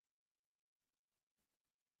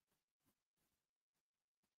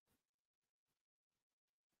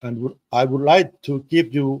 And I would like to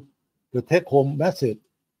give you the take-home message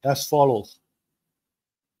as follows.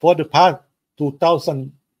 For the past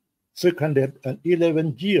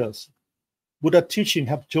 2,611 years, Buddha teaching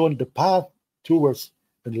have shown the path towards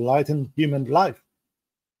enlightened human life.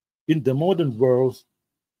 In the modern world,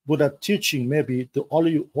 Buddha teaching may be the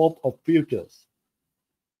only hope of futures.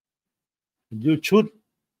 You should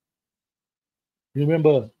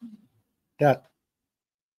remember that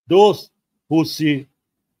those who see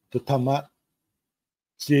the Dhamma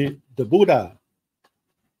see the Buddha.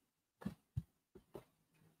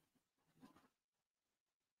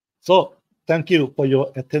 So, thank you for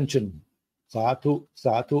your attention. Sadhu,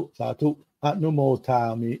 sadhu, sadhu,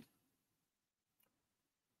 anumodami.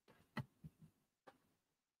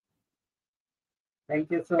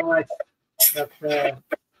 Thank you so much, Dr.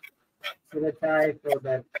 Surachai, for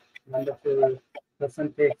that wonderful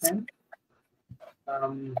presentation.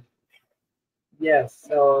 Yes,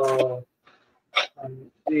 so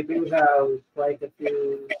we do have quite a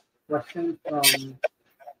few questions from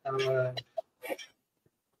our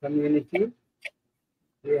community.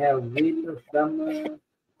 We have Wheel of Dhamma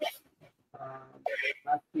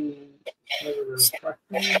asking several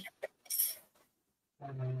questions.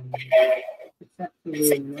 It's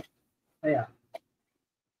actually, yeah.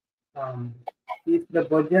 Is the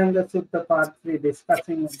Bojjhanga Sutta Part 3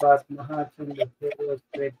 discussing about Mahachanda Thero's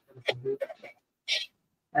great contribution?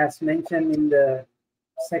 As mentioned in the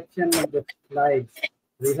section of the slides,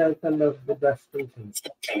 rehearsal of Buddha's teachings.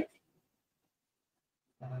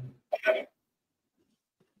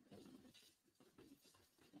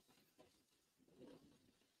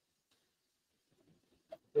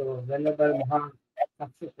 So Venerable Mahan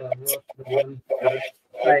Kassapa was the one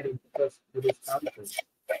writing first Buddhist council.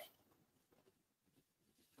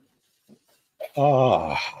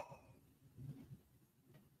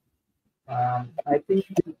 I think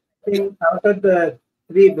out of the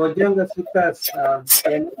three Bojjhanga Suttas,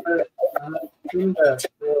 Venerable Mahan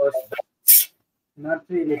was not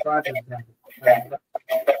really part of them.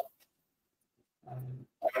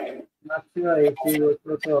 Not sure if he was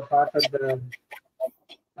also a part of the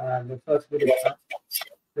first Buddhist council.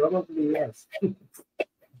 Probably yes.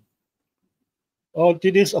 Oh,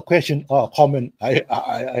 this is a question or a comment.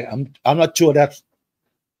 I'm not sure that.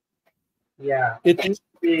 Yeah, I think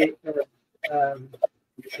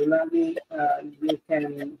Ulani, you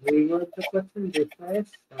can reword the question,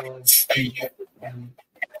 rephrase, or you can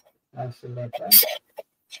answer later.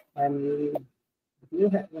 And you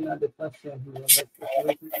have another question here,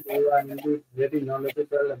 but you are indeed very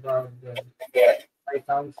knowledgeable about the Thai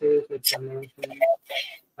councils, which are mentioned.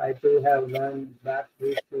 I too have learned that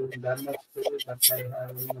through Dhamma school, but I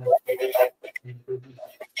have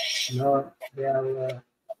no, they are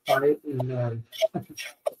quite in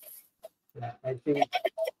yeah, I think.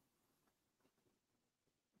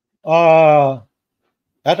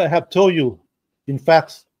 As I have told you, in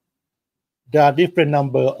fact, there are different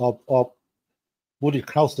number of Buddhist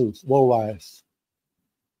councils worldwide.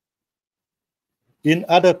 In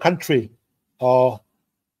other countries or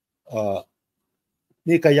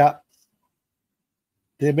Nikaya,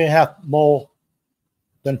 they may have more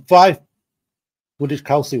than 5 Buddhist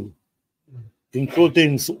councils,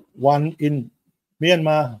 including one in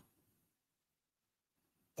Myanmar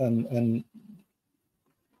and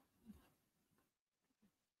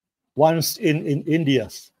ones in India.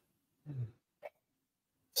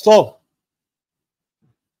 So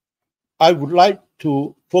I would like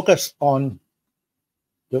to focus on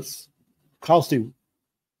this council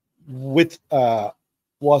which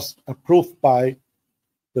was approved by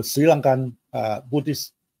the Sri Lankan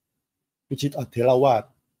Buddhist, which is a Theravada.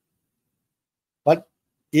 But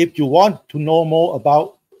if you want to know more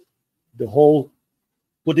about the whole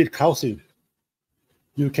Buddhist council,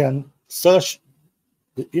 you can search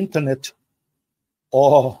the internet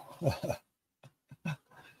or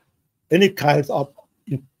any kind of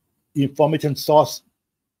information source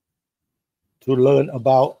to learn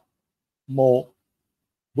about more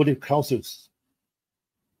Buddhist councils.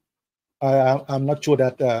 I'm not sure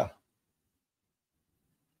that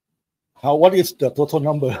what is the total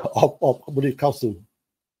number of Buddhist council?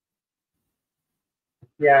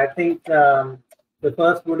 Yeah, I think the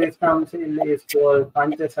first Buddhist council is called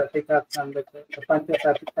Panchasatika,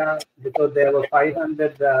 because there were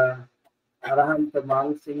 500 Arahant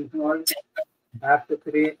monks involved after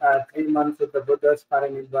three months of the Buddha's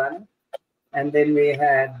Parinibbana. And then we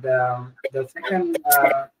had the second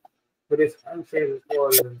Buddhist council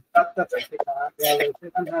called Sattasatika. There were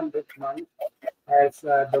 700 monks, as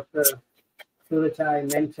Dr.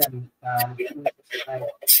 Surachai mentioned in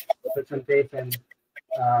his presentation.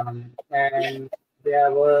 And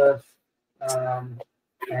there was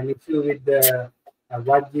an issue with the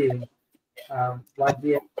Vajji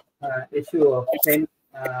issue of 10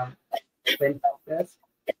 factors.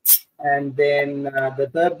 And then the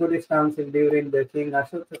third Buddhist council during the King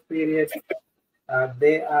Ashoka period,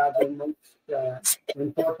 they are the most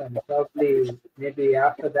important. Probably maybe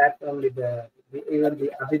after that only even the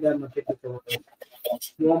Abhidharma Pitaka was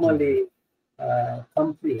normally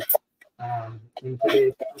complete in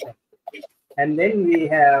today's context. And then we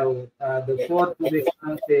have the fourth Buddhist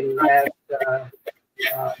council, as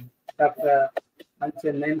Dr.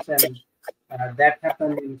 Unchern mentioned, that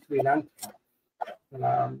happened in Sri Lanka.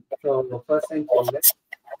 So first century,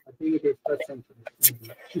 I think it is first century.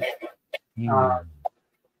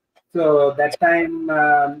 So that time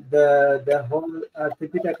the whole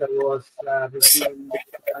Tripitaka was written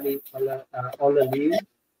in all the leaves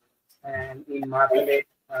and in Matale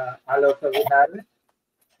Aloka Vihara.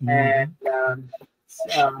 And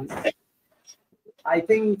I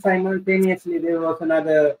think simultaneously there was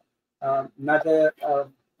another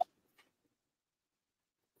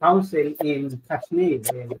council in Kashmir.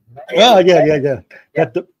 Right? Yeah.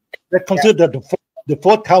 That considered the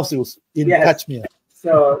fourth councils in Kashmir.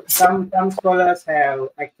 So some scholars have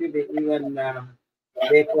actually even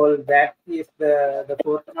they call that is the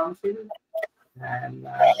fourth council, and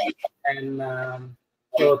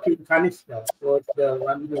so King Kanishka was the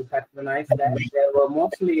one who patronized that. There were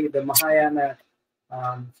mostly the Mahayana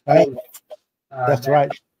schools. That's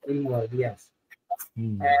right. Involved, yes.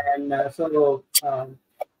 And so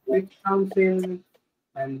fifth council,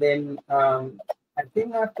 and then I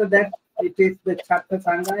think after that it is the Chatta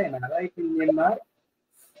Sangayana, right, in Myanmar.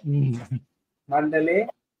 Mandalay,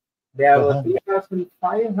 there were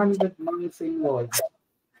 2,500 monks involved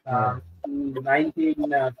in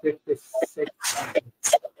 1956.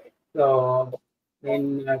 So,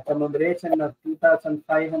 in commemoration of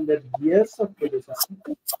 2,500 years of Buddhism,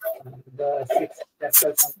 the sixth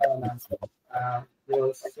chapter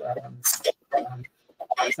was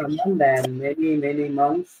summoned, and many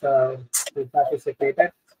monks who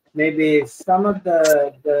participated. Maybe some of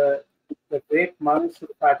the great monks who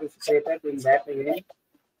participated in that event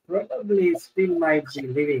probably still might be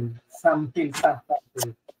living, some in some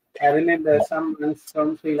countries. I remember some monks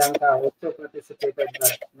from Sri Lanka also participated,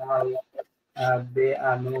 but now they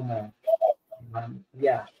are no more.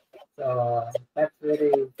 So that's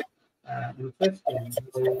very interesting.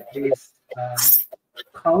 So these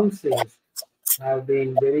councils have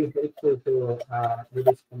been very helpful to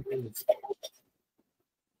Buddhist community.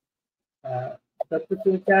 Dr.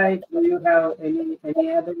 Surachai, do you have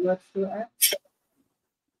any other words to add?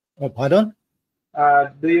 Pardon?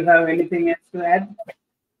 Do you have anything else to add?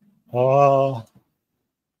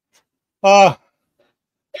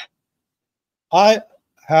 I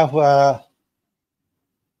have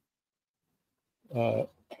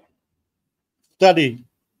studied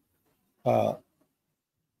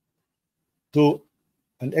to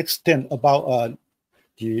an extent about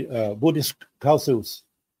the Buddhist councils.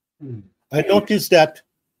 I noticed that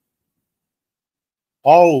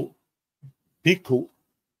all people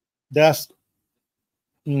that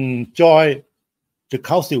joined the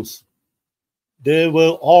councils, they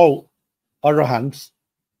were all arahants.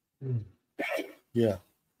 Yeah.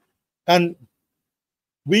 And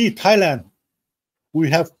we, Thailand, we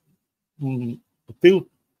have a few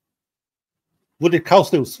Buddhist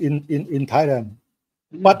councils in Thailand.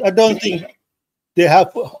 But I don't think they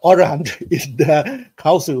have arahant in their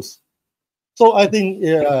councils. So I think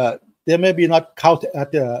they may be not counted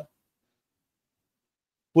at the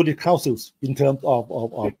Buddhist councils in terms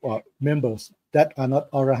of members that are not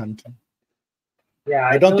arahant. Yeah,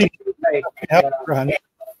 I don't think like they have arahant.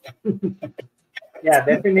 Yeah,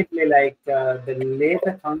 definitely. Like the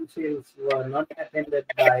later councils were not attended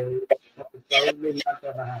by probably not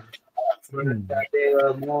arahants, but they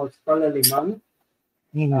were more scholarly monks.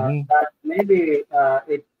 But maybe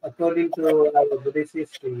according to our Buddhist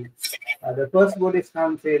history, the first Buddhist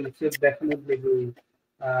council should definitely be.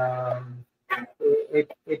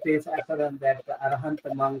 It is apparent that the Arahant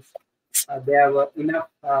monks, there were enough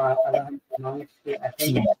Arahant monks to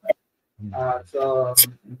attend. So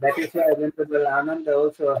that is why Venerable Anand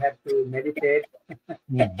also had to meditate.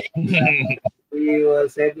 He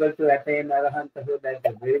was able to attain Arahanthood at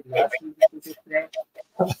the very last minute.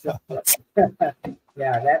 So,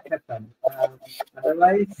 yeah, that happened.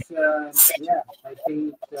 Otherwise, yeah, I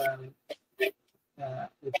think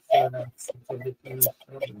it's a different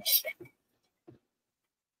problem.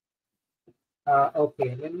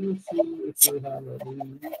 Okay, let me see if we have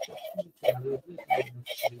any questions.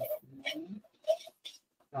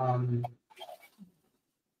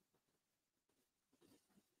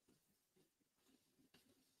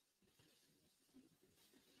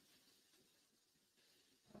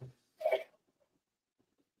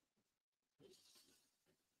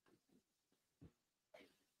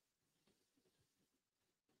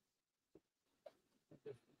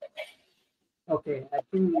 Okay, I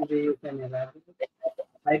think maybe you can elaborate.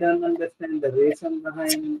 I don't understand the reason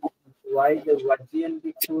behind why the Vajjian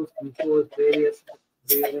bhikkhus imposed various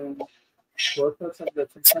during purpose of the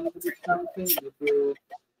second Buddhist council. Would you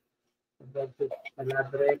like to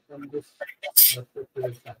elaborate on this?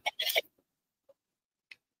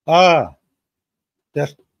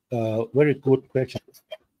 That's a very good question.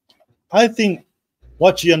 I think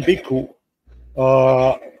Vajjian bhikkhu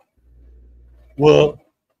were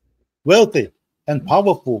wealthy and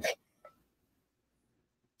powerful.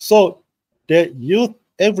 So they used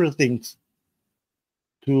everything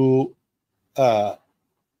to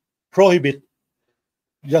prohibit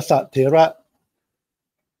Yasatthera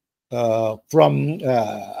from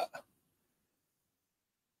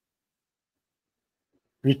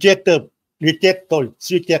reject the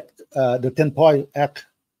 10-point act.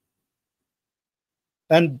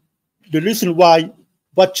 And the reason why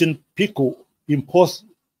Vajjian bhikkhu imposed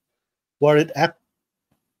Warrant Act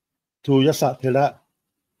to Yasatthera,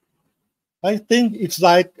 I think it's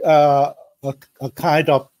like a kind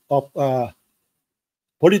of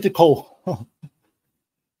political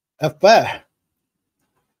affair.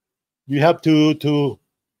 You have to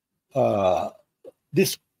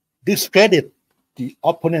discredit the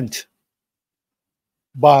opponent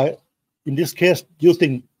by, in this case,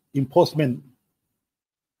 using imposement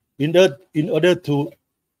in order to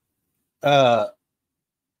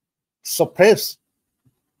suppress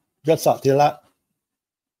Yasatthera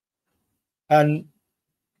and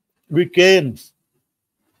regain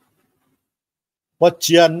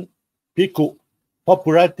Vajjian bhikkhu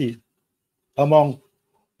popularity among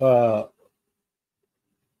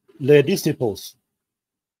lay disciples.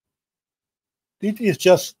 This is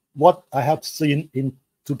just what I have seen in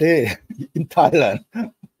today in Thailand.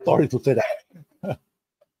 Sorry to say that.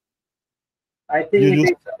 I think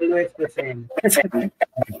it is always the same.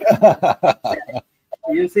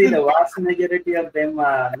 You see, the vast majority of them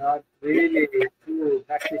are not really true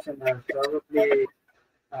practitioners. Probably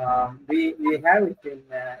we have it in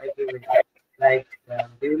everywhere. Like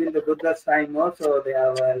during the Buddha's time also,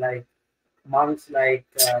 there were like monks like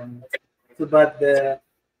Subhadra,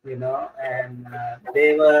 you know, and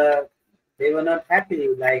they were not happy.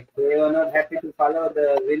 Like they were not happy to follow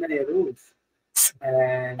the Vinaya rules,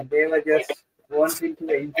 and they were just wanting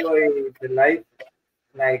to enjoy the life,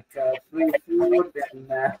 like free food and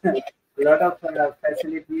a lot of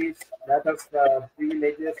facilities, lot of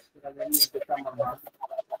privileges when you become a monk.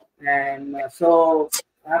 And so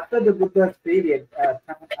after the Buddha's period,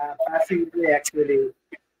 passing away actually,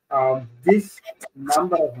 this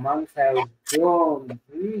number of monks have grown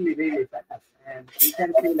really, really fast. And you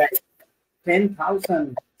can see like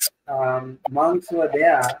 10,000 monks were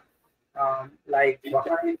there, like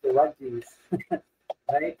behind the Vajis,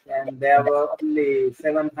 right? And there were only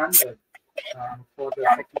 700 for the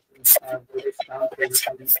second Buddhist council.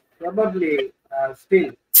 And probably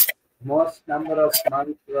still, most number of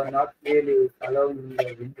monks were not really following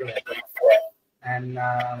the video. And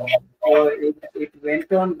so it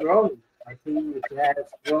went on growing. I think it has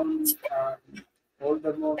grown all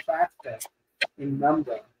the more faster in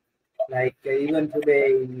number. Like even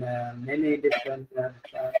today in many different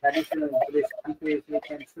traditional Buddhist countries, we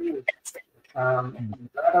can see a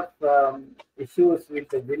lot of issues with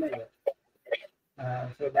the Vinaya.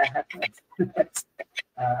 So that happens.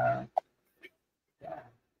 Yeah.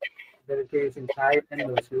 There it is in Thailand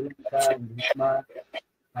or Sri Lanka, in Myanmar.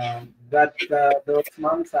 But those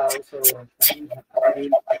monks are also didn't have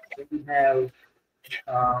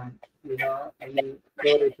any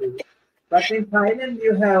authority. But in Thailand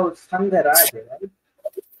you have Sangharaja, right?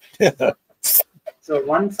 So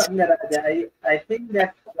one Sangharaja, I think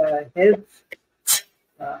that helps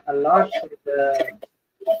a lot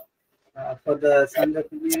for the Sangha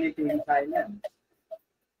community in Thailand.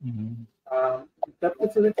 Dr.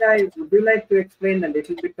 Surachai, would you like to explain a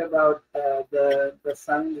little bit about the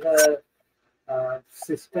Sangha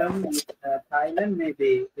system in Thailand?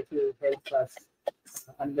 Maybe it will help us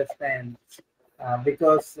understand.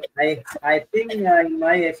 Because I think in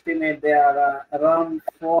my estimate there are around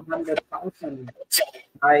 400,000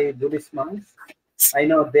 Thai Buddhist monks. I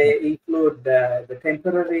know they include the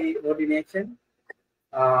temporary ordination,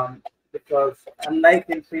 because unlike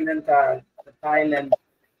in Sri Lanka, Thailand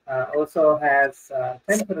also has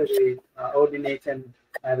temporary ordination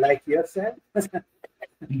like yourself.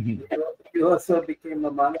 You also became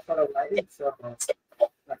a monk for a while, so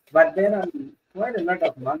but there are quite a lot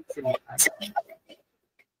of monks in Thailand.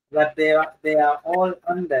 But they are all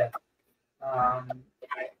under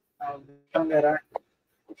Sangharaja.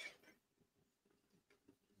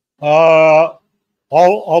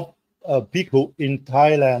 All of people in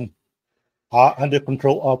Thailand are under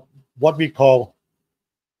control of what we call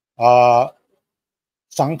Sangha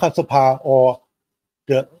Sabha, or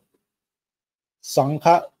the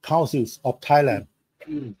Sangha Councils of Thailand.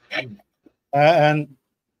 And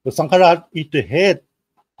the Sangharaja is the head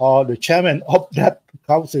or the chairman of that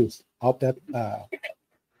councils, of that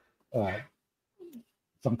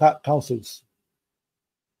Sangha councils.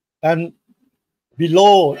 And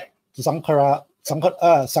below the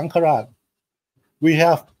Sangharaja, we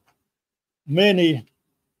have many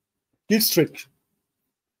districts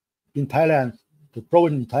in Thailand, the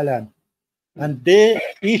province in Thailand, and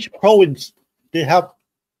each province, they have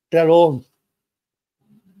their own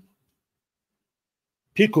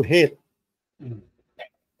Bhikkhu head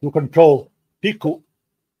to control Bhikkhu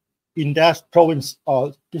in that province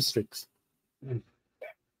or districts.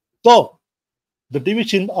 So the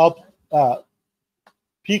division of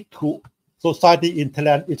Bhikkhu society in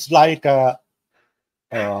Thailand, it's like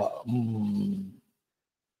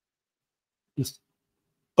it's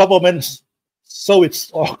government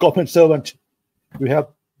service or government servant. We have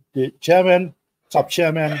the chairman,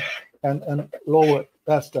 sub-chairman, and lower.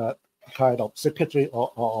 That's the kind of secretary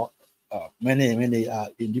or many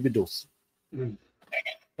individuals. The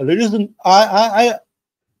reason I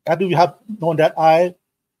actually have known that I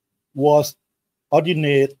was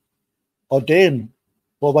ordained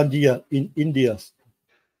for 1 year in India.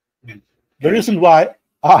 The reason why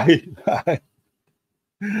I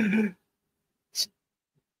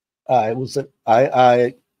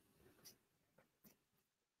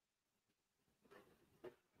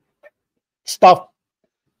stopped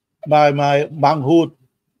my monkhood,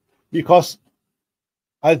 because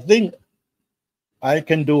I think I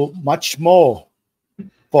can do much more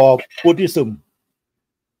for Buddhism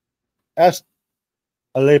as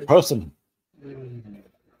a lay person,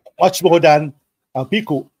 much more than a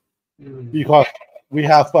bhikkhu, because we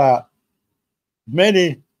have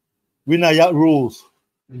many Vinaya rules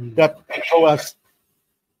that control us,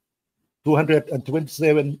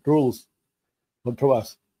 227 rules control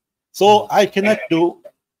us. So I cannot do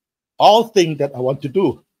all things that I want to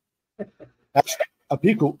do as a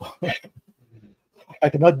bhikkhu. I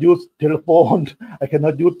cannot use telephone, I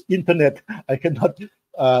cannot use internet, I cannot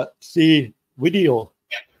see video.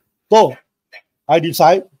 So I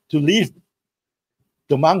decided to leave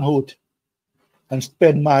the monkhood and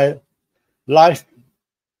spend my life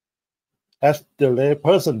as the lay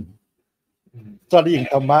person, studying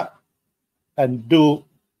Dhamma and do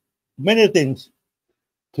many things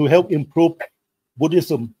to help improve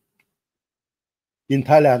Buddhism in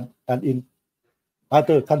Thailand and in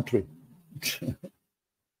other countries.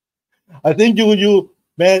 I think you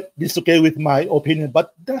may disagree with my opinion,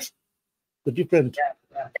 but that's the different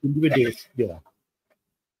individuals.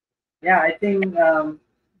 Yeah, I think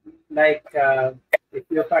like if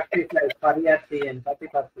you practice like Pariyatti and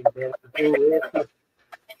Patipatti, there are two ways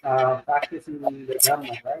of practicing the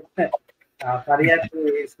Dhamma, right? Pariyatti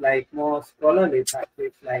is like more scholarly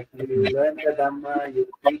practice, like you learn the Dhamma, you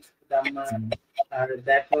teach the Dhamma.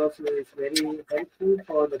 That also is very helpful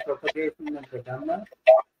for the propagation of the Dhamma.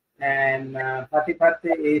 And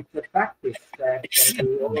Patipatti is the practice that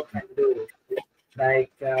we all can do.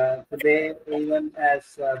 Like today, even as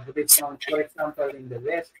Buddhist monks, for example, in the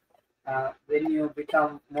West, when you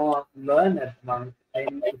become more learned monk,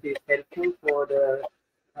 then it is helpful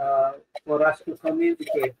for us to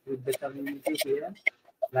communicate with the community here.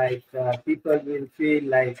 Like people will feel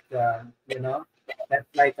like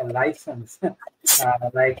that's like a license.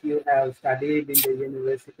 Like you have studied in the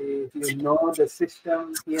university, you know the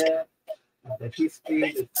system here, the history,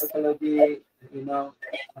 the psychology, we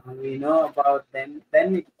know about them, then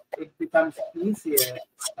it becomes easier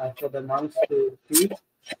for the monks to teach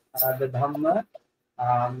the Dhamma.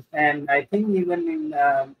 And I think even in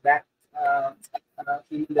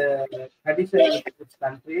in the traditional Buddhist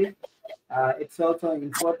countries, it's also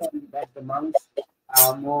important that the monks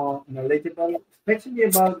are more knowledgeable, especially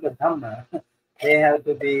about the Dhamma. They have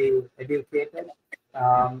to be educated.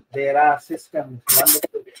 There are systems,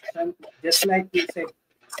 wonderful systems, just like you said,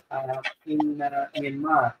 in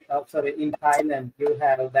Myanmar, in Thailand, you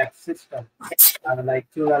have that system, like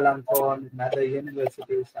Chulalonkorn and other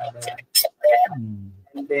universities are there.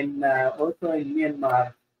 And then also in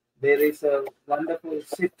Myanmar, there is a wonderful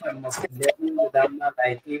system of learning the Dhamma,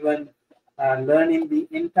 like even learning the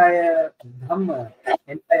entire Dhamma,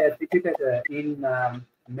 entire Tipitaka in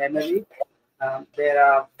memory. There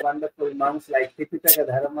are wonderful monks like Tipitaka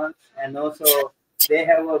Dharmas, and also they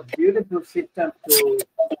have a beautiful system to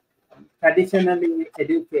traditionally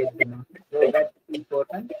educate them. So that's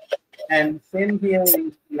important. And same here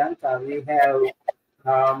in Sri Lanka, we have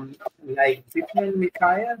like different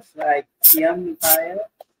Nikayas, like Siam Nikaya.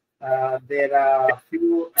 There are a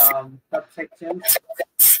few subsections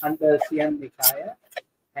under Siam Nikaya.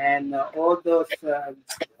 And all those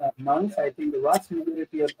monks, I think the vast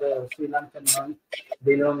majority of the Sri Lankan monks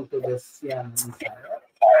belong to the Siam Nikaya.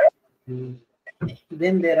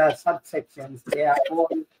 Then there are subsections. They are all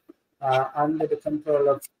under the control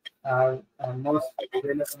of most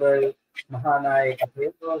venerable Mahanayaka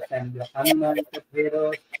Theros and the Anunayaka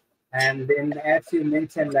Theros. And then, as you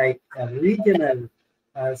mentioned, like regional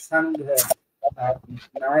Sangha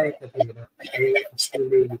Nayaka Theros, they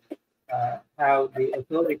actually have the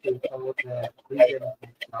authority over the regional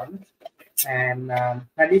monks. And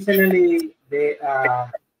traditionally, they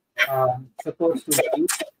are supposed to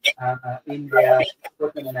meet in their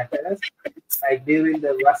important matters. Like during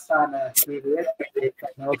the Vasana period, they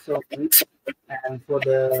can also meet, and for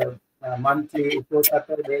the monthly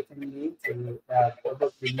Uposatha, they can meet,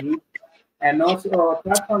 probably meet. And also,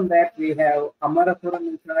 apart from that, we have Amarapura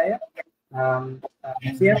Nikaya.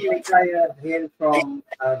 Siam Nikaya hail from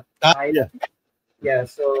Thailand. Yeah,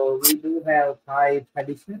 so we do have Thai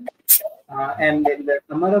tradition. And then the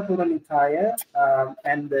Amarapura Nikaya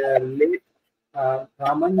and the late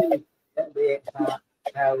Ramanya Nikaya, they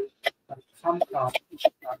have come from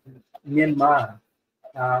Myanmar.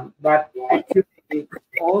 But actually,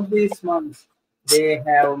 all these monks, they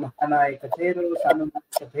have Mahanayaka Theros,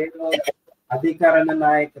 Anunayaka Theros, Adhikarana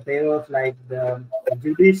Nayaka Theros, like the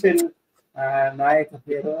judicial Nayaka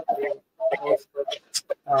Theros. They also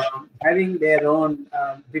having their own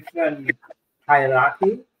different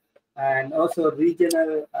hierarchy, and also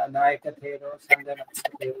regional Nayaka Theros, Sangha Nayaka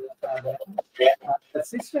Theros. The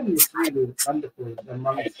system is really wonderful, the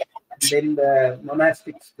monks. And then the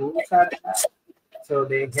monastic schools are there, so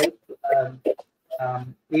they help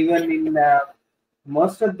even in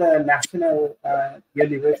most of the national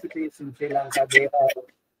universities in Sri Lanka. They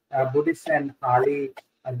have Buddhist and Pali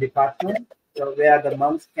department, so where the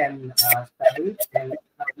monks can study, and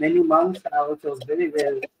many monks are also very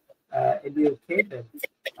well educated,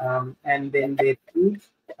 and then they teach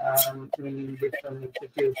in different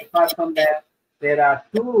institutes. Apart from that, there are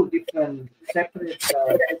two different separate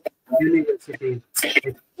universities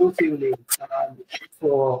exclusively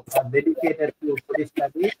for dedicated to Buddhist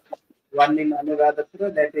studies. One in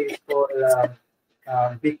Anuradhapura, that is called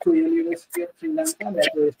Bhikkhu University of Sri Lanka,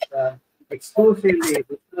 that is exclusively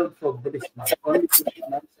reserved for Buddhist monks. Only Buddhist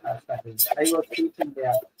monks are studying. I was teaching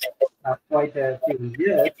there quite a few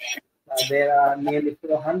years. There are nearly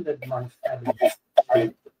 400 monks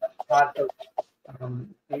studying part of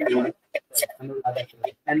Anuradhapura.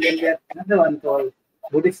 And then there's another one called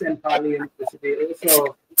Buddhist and Pali University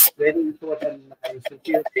also very important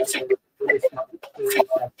institute for Buddhist monks to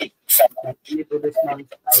many Buddhist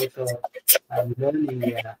monks are also learning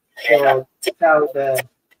here. So that's how the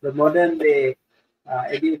modern day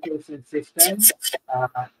education system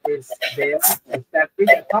is there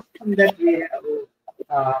established. Apart from that, we have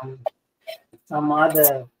some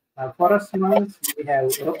other forest monks, we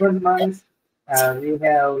have urban monks, we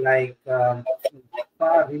have like far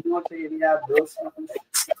remote area, those monks.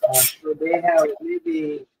 So they have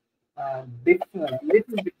maybe different,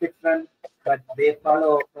 little bit different, but they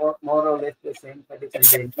follow more or less the same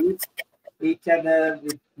tradition. They use each other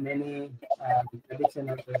with many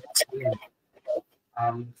traditional experience.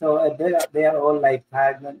 So they are all like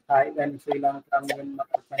Thailand, Sri Lanka, Myanmar,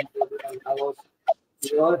 Cambodia, Laos.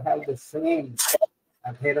 We all have the same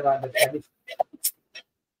Theravada tradition.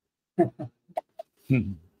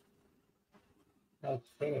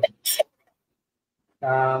 Okay.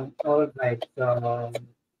 All right. So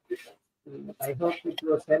I hope it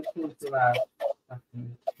was helpful to our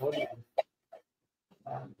audience.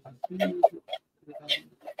 Okay.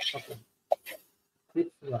 This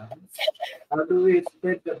one. How do we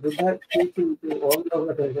spread the Buddha teaching to all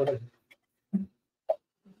over the world?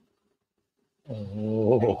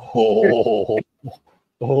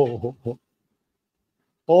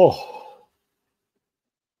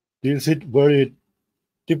 This is very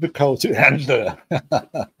difficult to answer.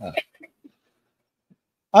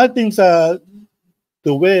 I think the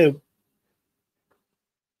way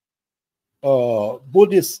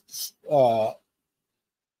Buddhists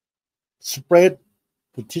spread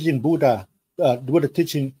the teaching Buddha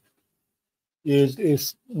teaching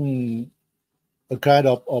is a kind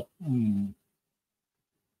of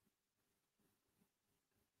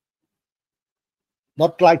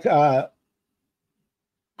not like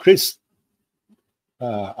Chris.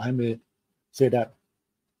 I may say that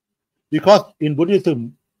because in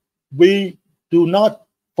Buddhism we do not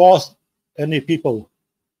force any people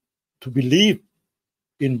to believe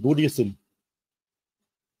in Buddhism.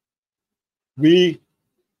 We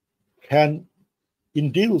can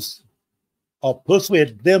induce or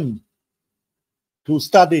persuade them to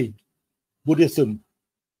study Buddhism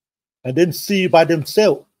and then see by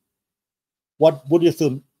themselves what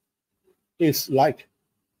Buddhism is like.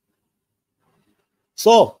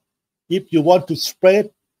 So, if you want to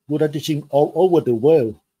spread Buddha teaching all over the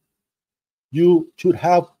world, you should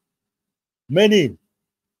have many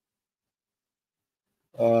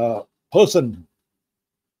persons,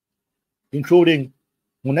 including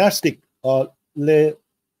monastic or lay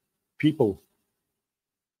people,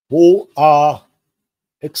 who are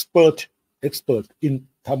expert in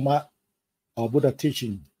Dhamma or Buddha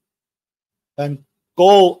teaching, and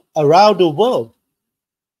go around the world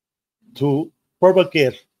to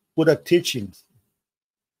propagate Buddha teachings.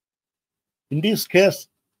 In this case,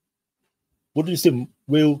 Buddhism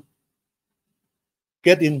will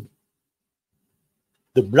get in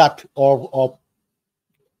the blood of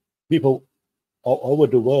people all over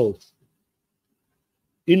the world.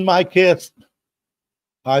 In my case,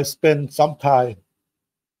 I spent some time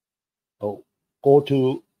go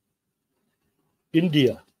to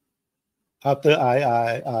India after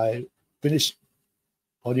I finished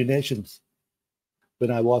ordinations when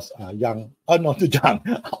I was young, not too young,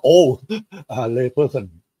 old lay person,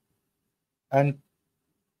 and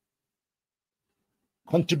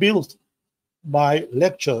contribute my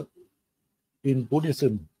lecture in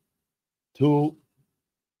Buddhism to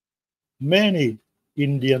many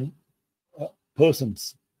Indian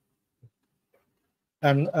persons.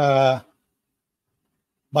 And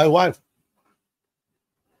my wife,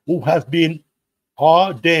 who has been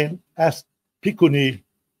ordained as Bhikkhuni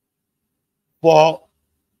for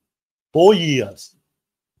 4 years,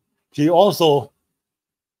 she also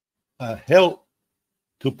helped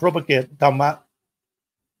to propagate Dhamma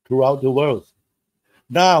throughout the world.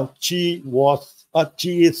 Now she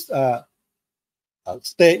is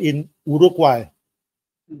stay in Uruguay,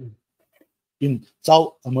 in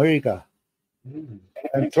South America,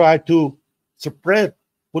 and try to spread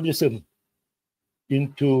Buddhism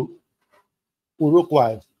into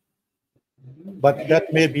Uruguay. But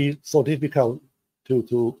that may be so difficult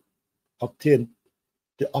to obtain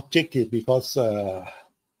the objective because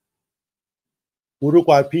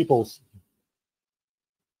Uruguay peoples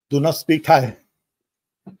do not speak Thai.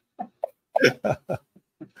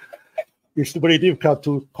 It's very difficult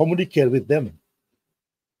to communicate with them,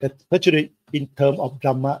 especially in terms of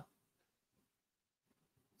Dhamma.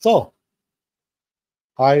 So,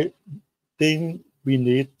 I think we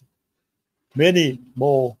need many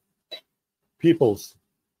more peoples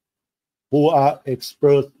who are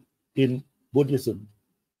experts in Buddhism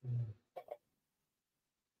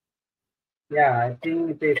Yeah, I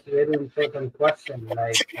think it is very important question.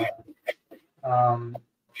 Like,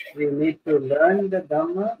 we need to learn the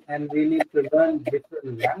Dhamma and we need to learn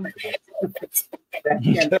different languages. That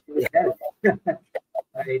can really help.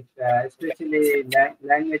 Right? Especially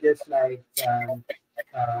languages like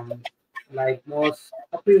most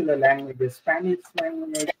popular languages, Spanish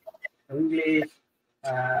language, English,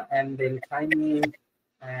 and then Chinese,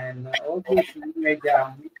 and all these languages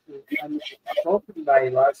are spoken by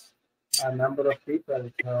us, a number of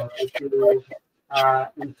people. So if you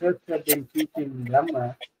are interested in teaching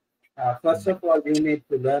Dhamma, first of all, you need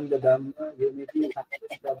to learn the Dhamma, you need to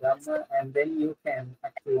practice the Dhamma, and then you can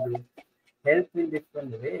actually help in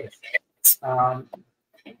different ways.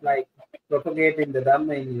 Like propagating the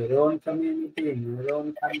Dhamma in your own community, in your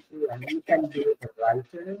own country, and you can do it a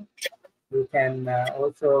writer. You can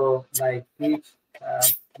also like teach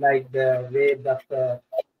like the way Dr.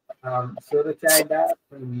 Surachai does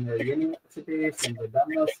in the universities, in the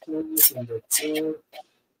Dhamma schools, in the schools,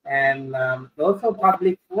 and also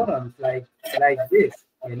public forums like this.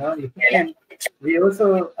 You know, you can. We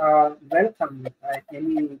also welcome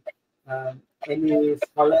any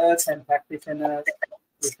scholars and practitioners.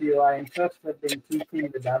 If you are interested in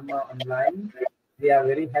teaching the Dhamma online, we are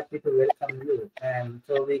very happy to welcome you, and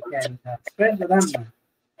so we can spread the Dhamma.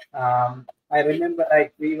 I remember,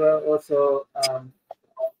 like we were also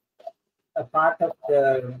a part of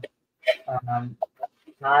the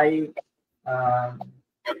Thai um,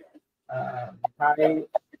 Thai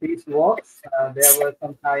peace walks. There were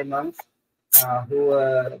some Thai monks who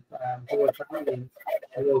were traveling,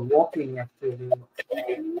 who were walking actually,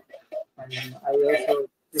 and I also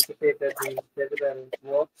participated in several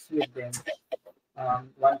walks with them.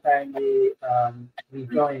 One time we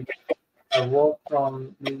joined a walk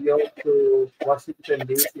from New York to Washington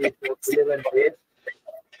D.C. for 11 days,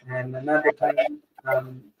 and another time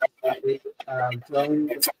we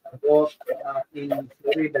joined a walk in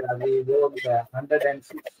Florida. We walked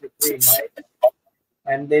 163 miles,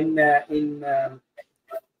 and then in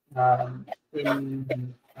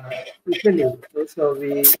Italy also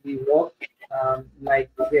we walked like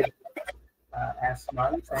together as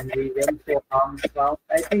months, and we went for arms round.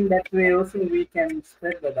 I think that way also we can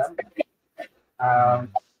spread the Dhamma. A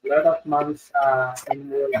lot of monks are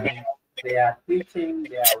involved in, they are teaching,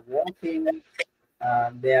 they are walking,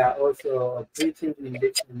 they are also preaching in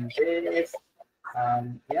different ways.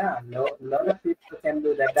 Yeah, lot of people can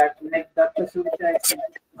do that. That like Dr. Surachai said,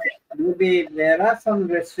 maybe there are some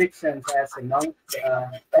restrictions as a monk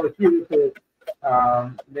for you to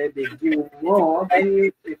maybe give more.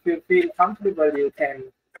 Maybe if you feel comfortable, you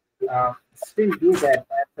can still do that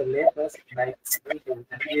as a layperson, like we do.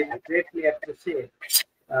 And we greatly appreciate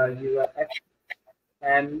your effort.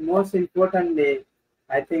 And most importantly,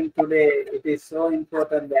 I think today it is so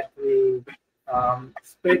important that we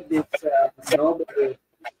spread this noble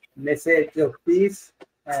message of peace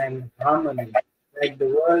and harmony. Like the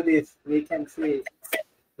world is, we can see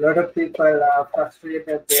a lot of people are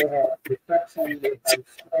frustrated, they have depression, they have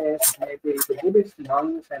stress. Maybe the Buddhist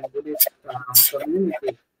monks and Buddhist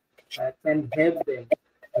community can help them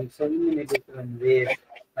in so many different ways,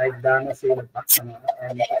 like Dana Sila Bhakana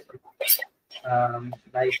and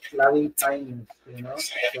like loving kindness, you know.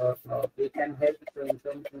 So we can help in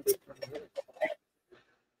so many different ways.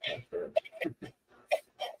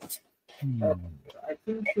 I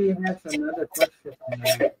think she has another question.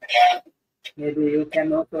 Maybe you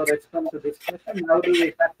can also respond to this question. How do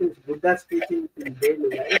we practice Buddha's teachings in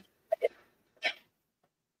daily life?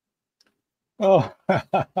 Oh,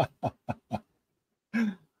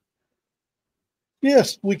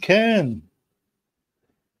 yes, we can.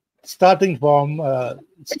 Starting from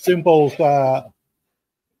simple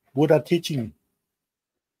Buddha teaching.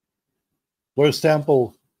 For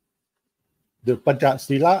example, the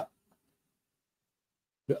Panchasila,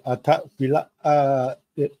 the Atha Sila,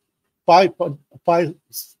 the five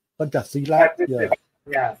Panchasila,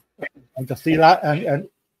 Yeah. Panchasila and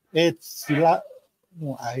 8 Sila.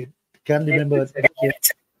 No, I can't remember.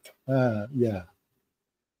 Yeah.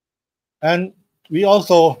 And we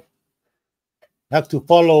also have to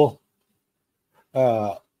follow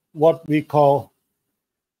what we call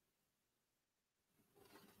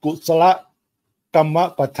Kusala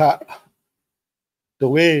Kamma Patha, the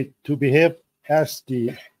way to behave as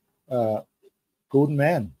the good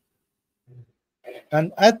man.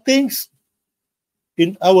 And I think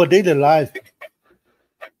in our daily life,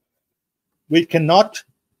 we cannot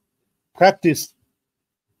practice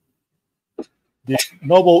the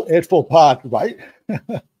Noble Eightfold Path, right?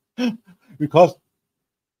 Because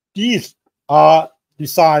these are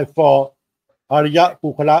designed for Arya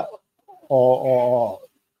Pukala or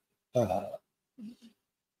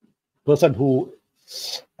person who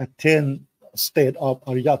attain state of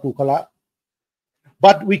Ariya Pukala.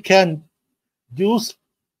 But we can use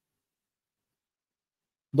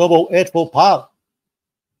Noble Eightfold Path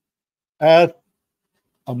as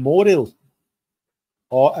a model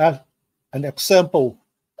or as an example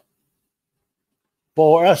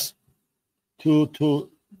for us to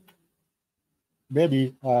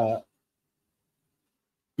maybe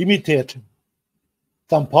imitate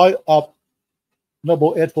some point of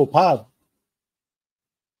Noble Eightfold Path.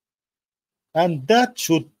 And that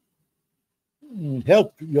should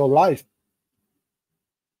help your life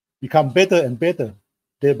become better and better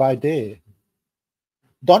day by day.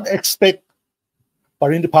 Don't expect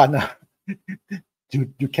Parinibbana.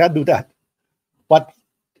 You can't do that. But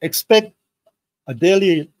expect a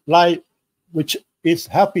daily life which is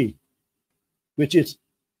happy, which is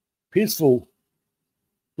peaceful,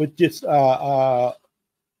 which is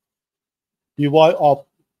devoid of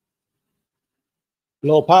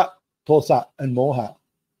Lopa, Tosa, and Moha.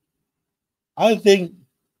 I think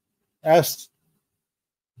as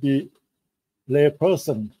the lay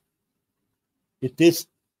person, it is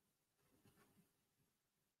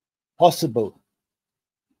possible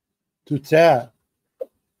to share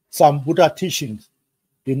some Buddha teachings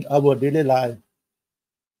in our daily life.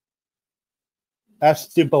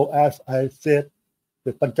 As simple as I said,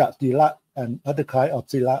 the Pancha Sila and other kind of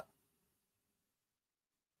Sila.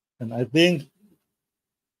 And I think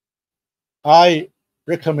I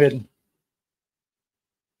recommend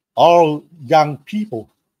all young people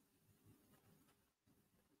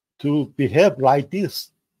to behave like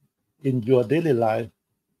this in your daily life.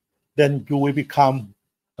 Then you will become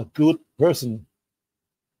a good person,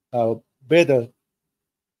 a better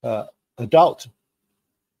adult,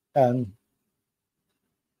 and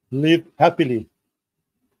live happily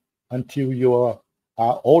until you are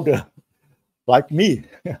older, like me.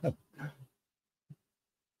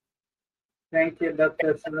 Thank you,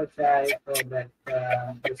 Dr. Surachai, for that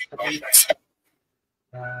response.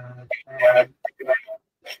 And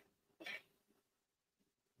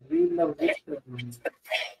Wheel of Wisdom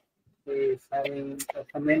is having a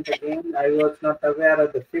comment again. I was not aware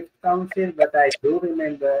of the fifth council, but I do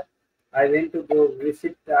remember I went to go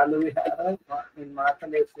visit Aluvihara in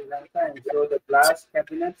Matale, Sri Lanka, and saw the glass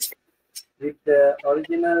cabinets with the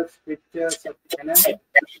original scriptures of canon.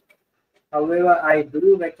 However, I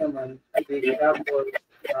do recommend the examples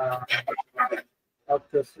of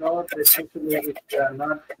the sloth, especially if they are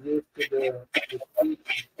not used to the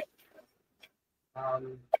speech.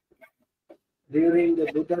 During the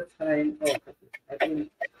Buddha time, I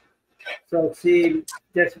think so. She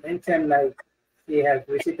just mentioned like she has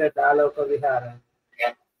visited Aloka Vihara.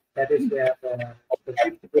 That is where the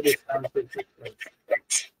fifth Buddhist council took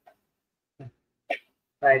place.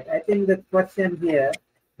 Right. I think the question here,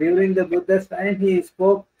 during the Buddha's time, he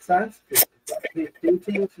spoke Sanskrit. His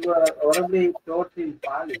teachings were orally taught in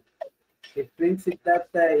Pali. It brings it that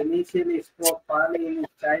initially spoke Pali in his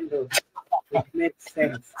childhood. It makes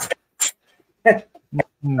sense. But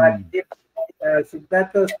if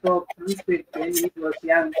Siddhartha spoke Sanskrit when he was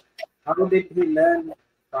young, how did he learn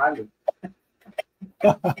Pali?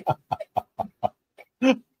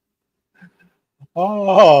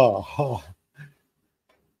 Oh,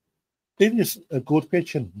 this is a good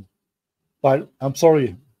question, but I'm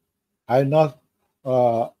sorry, I'm not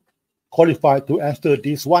qualified to answer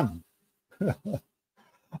this one.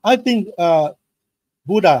 I think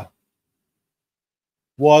Buddha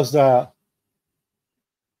was a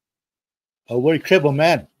very clever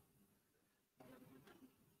man.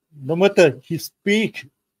 No matter he speak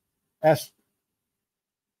as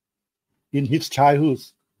in his childhood,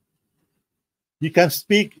 he can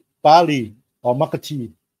speak Pali or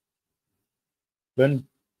Makati. When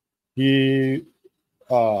he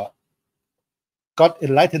got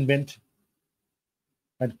enlightenment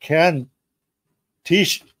and can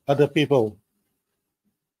teach other people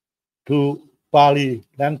to Pali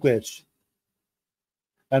language.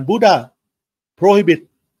 And Buddha prohibit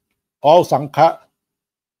all Sangha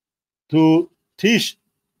to teach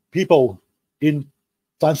people in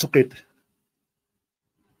Sanskrit.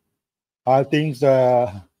 I think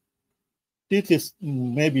this is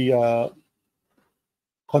maybe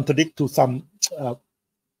contradict to some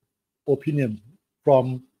opinion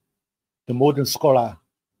from the modern scholar.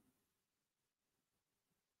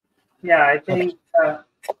 Yeah, I think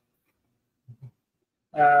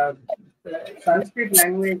Sanskrit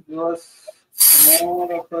language was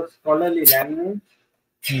more of a scholarly language.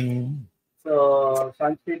 So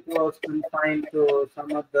Sanskrit was confined to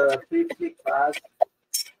some of the priestly class,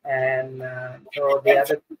 and so the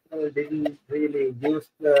other people didn't really use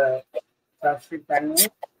the Sanskrit language.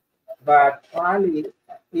 But Pali,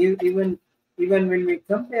 even when we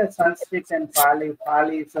compare Sanskrit and Pali,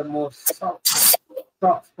 Pali is the most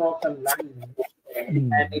soft-spoken language,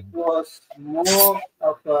 and it was more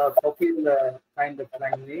of a popular kind of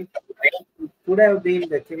language. It could have been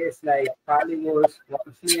the case like Pali was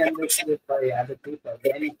mostly understood by other people,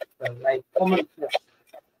 many people, like common folk.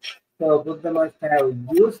 So Buddha must have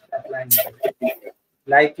used that language.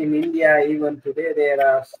 Like in India, even today, there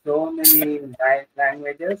are so many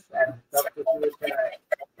languages, and Dr. Surachai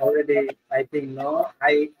already, I think, know.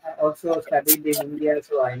 I also studied in India,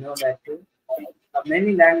 so I know that too.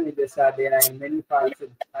 Many languages are there in many parts of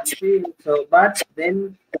the country. So, but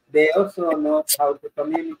then they also know how to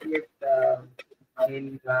communicate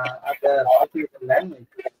in other popular languages.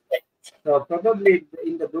 So probably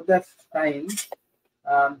in the Buddha's time,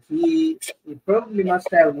 he probably must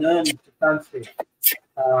have learned Sanskrit,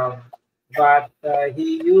 but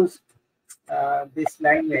he used this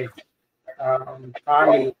language,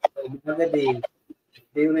 Pali, Magadhi,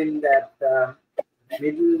 during that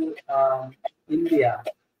middle India,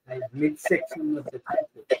 like mid-section of the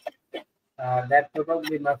country. That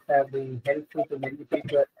probably must have been helpful to many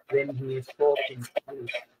people when he spoke in Pali.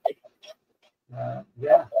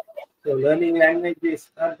 Yeah, so learning language is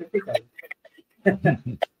not difficult.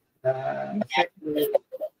 Especially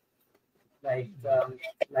like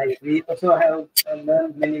we also have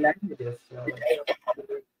learned many languages. So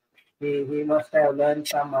he must have learned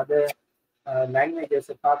some other languages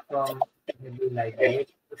apart from maybe like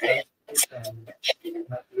Sanskrit and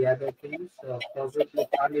the other things. So probably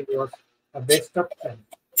Pali was a best option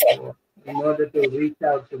in order to reach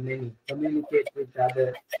out to many, communicate with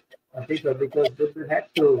other people, because Buddha had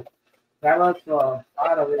to travel from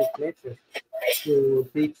far away places to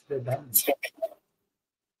teach the Dhamma.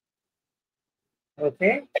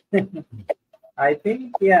 Okay. I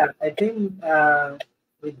think with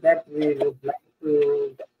that we would like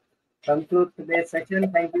to conclude today's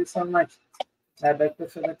session. Thank you so much, Dr.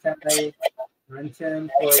 Surachai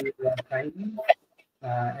Unchern, for your time,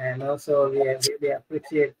 and also we really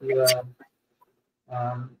appreciate your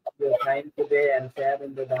time today and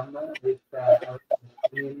sharing the Dhamma with our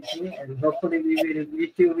community. And hopefully we will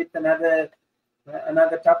meet you with another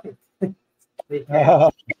topic.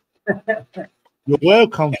 You're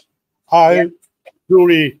welcome. I'm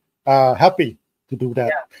really happy to do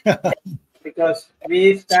that. Yeah. Because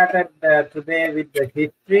we started today with the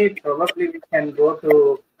history, probably we can go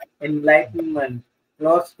to enlightenment,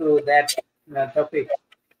 close to that topic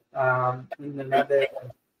in another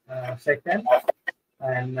session.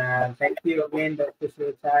 And thank you again, Dr.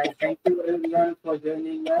 Surachai. Thank you everyone for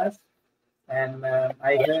joining us. And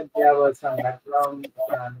I heard there was some background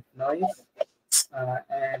noise.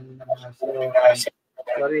 And so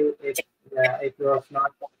sorry it was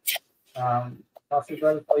not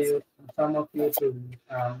possible for you, some of you, to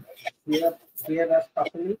hear us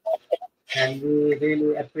properly. And we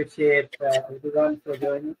really appreciate everyone for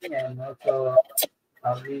joining, and also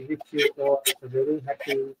we wish you all a very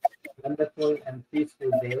happy, wonderful, and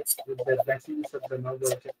peaceful day with the blessings of the Noble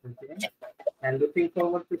Teaching. And looking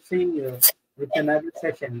forward to seeing you with another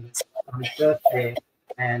session on Thursday,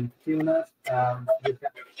 and tune us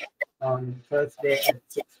on Thursday at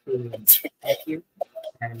 6 p.m. Thank you,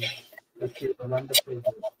 and wish you a wonderful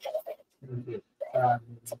day. Thank you.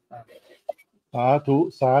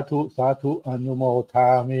 Sadhu, sadhu, sadhu,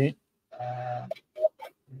 anumodhami.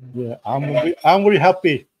 Yeah, I'm very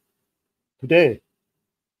happy today.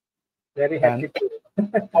 Very happy and too.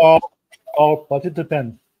 all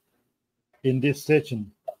participants in this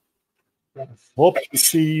session. Yes. Hope to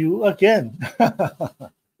see you again.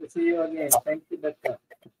 See you again. Thank you, Doctor.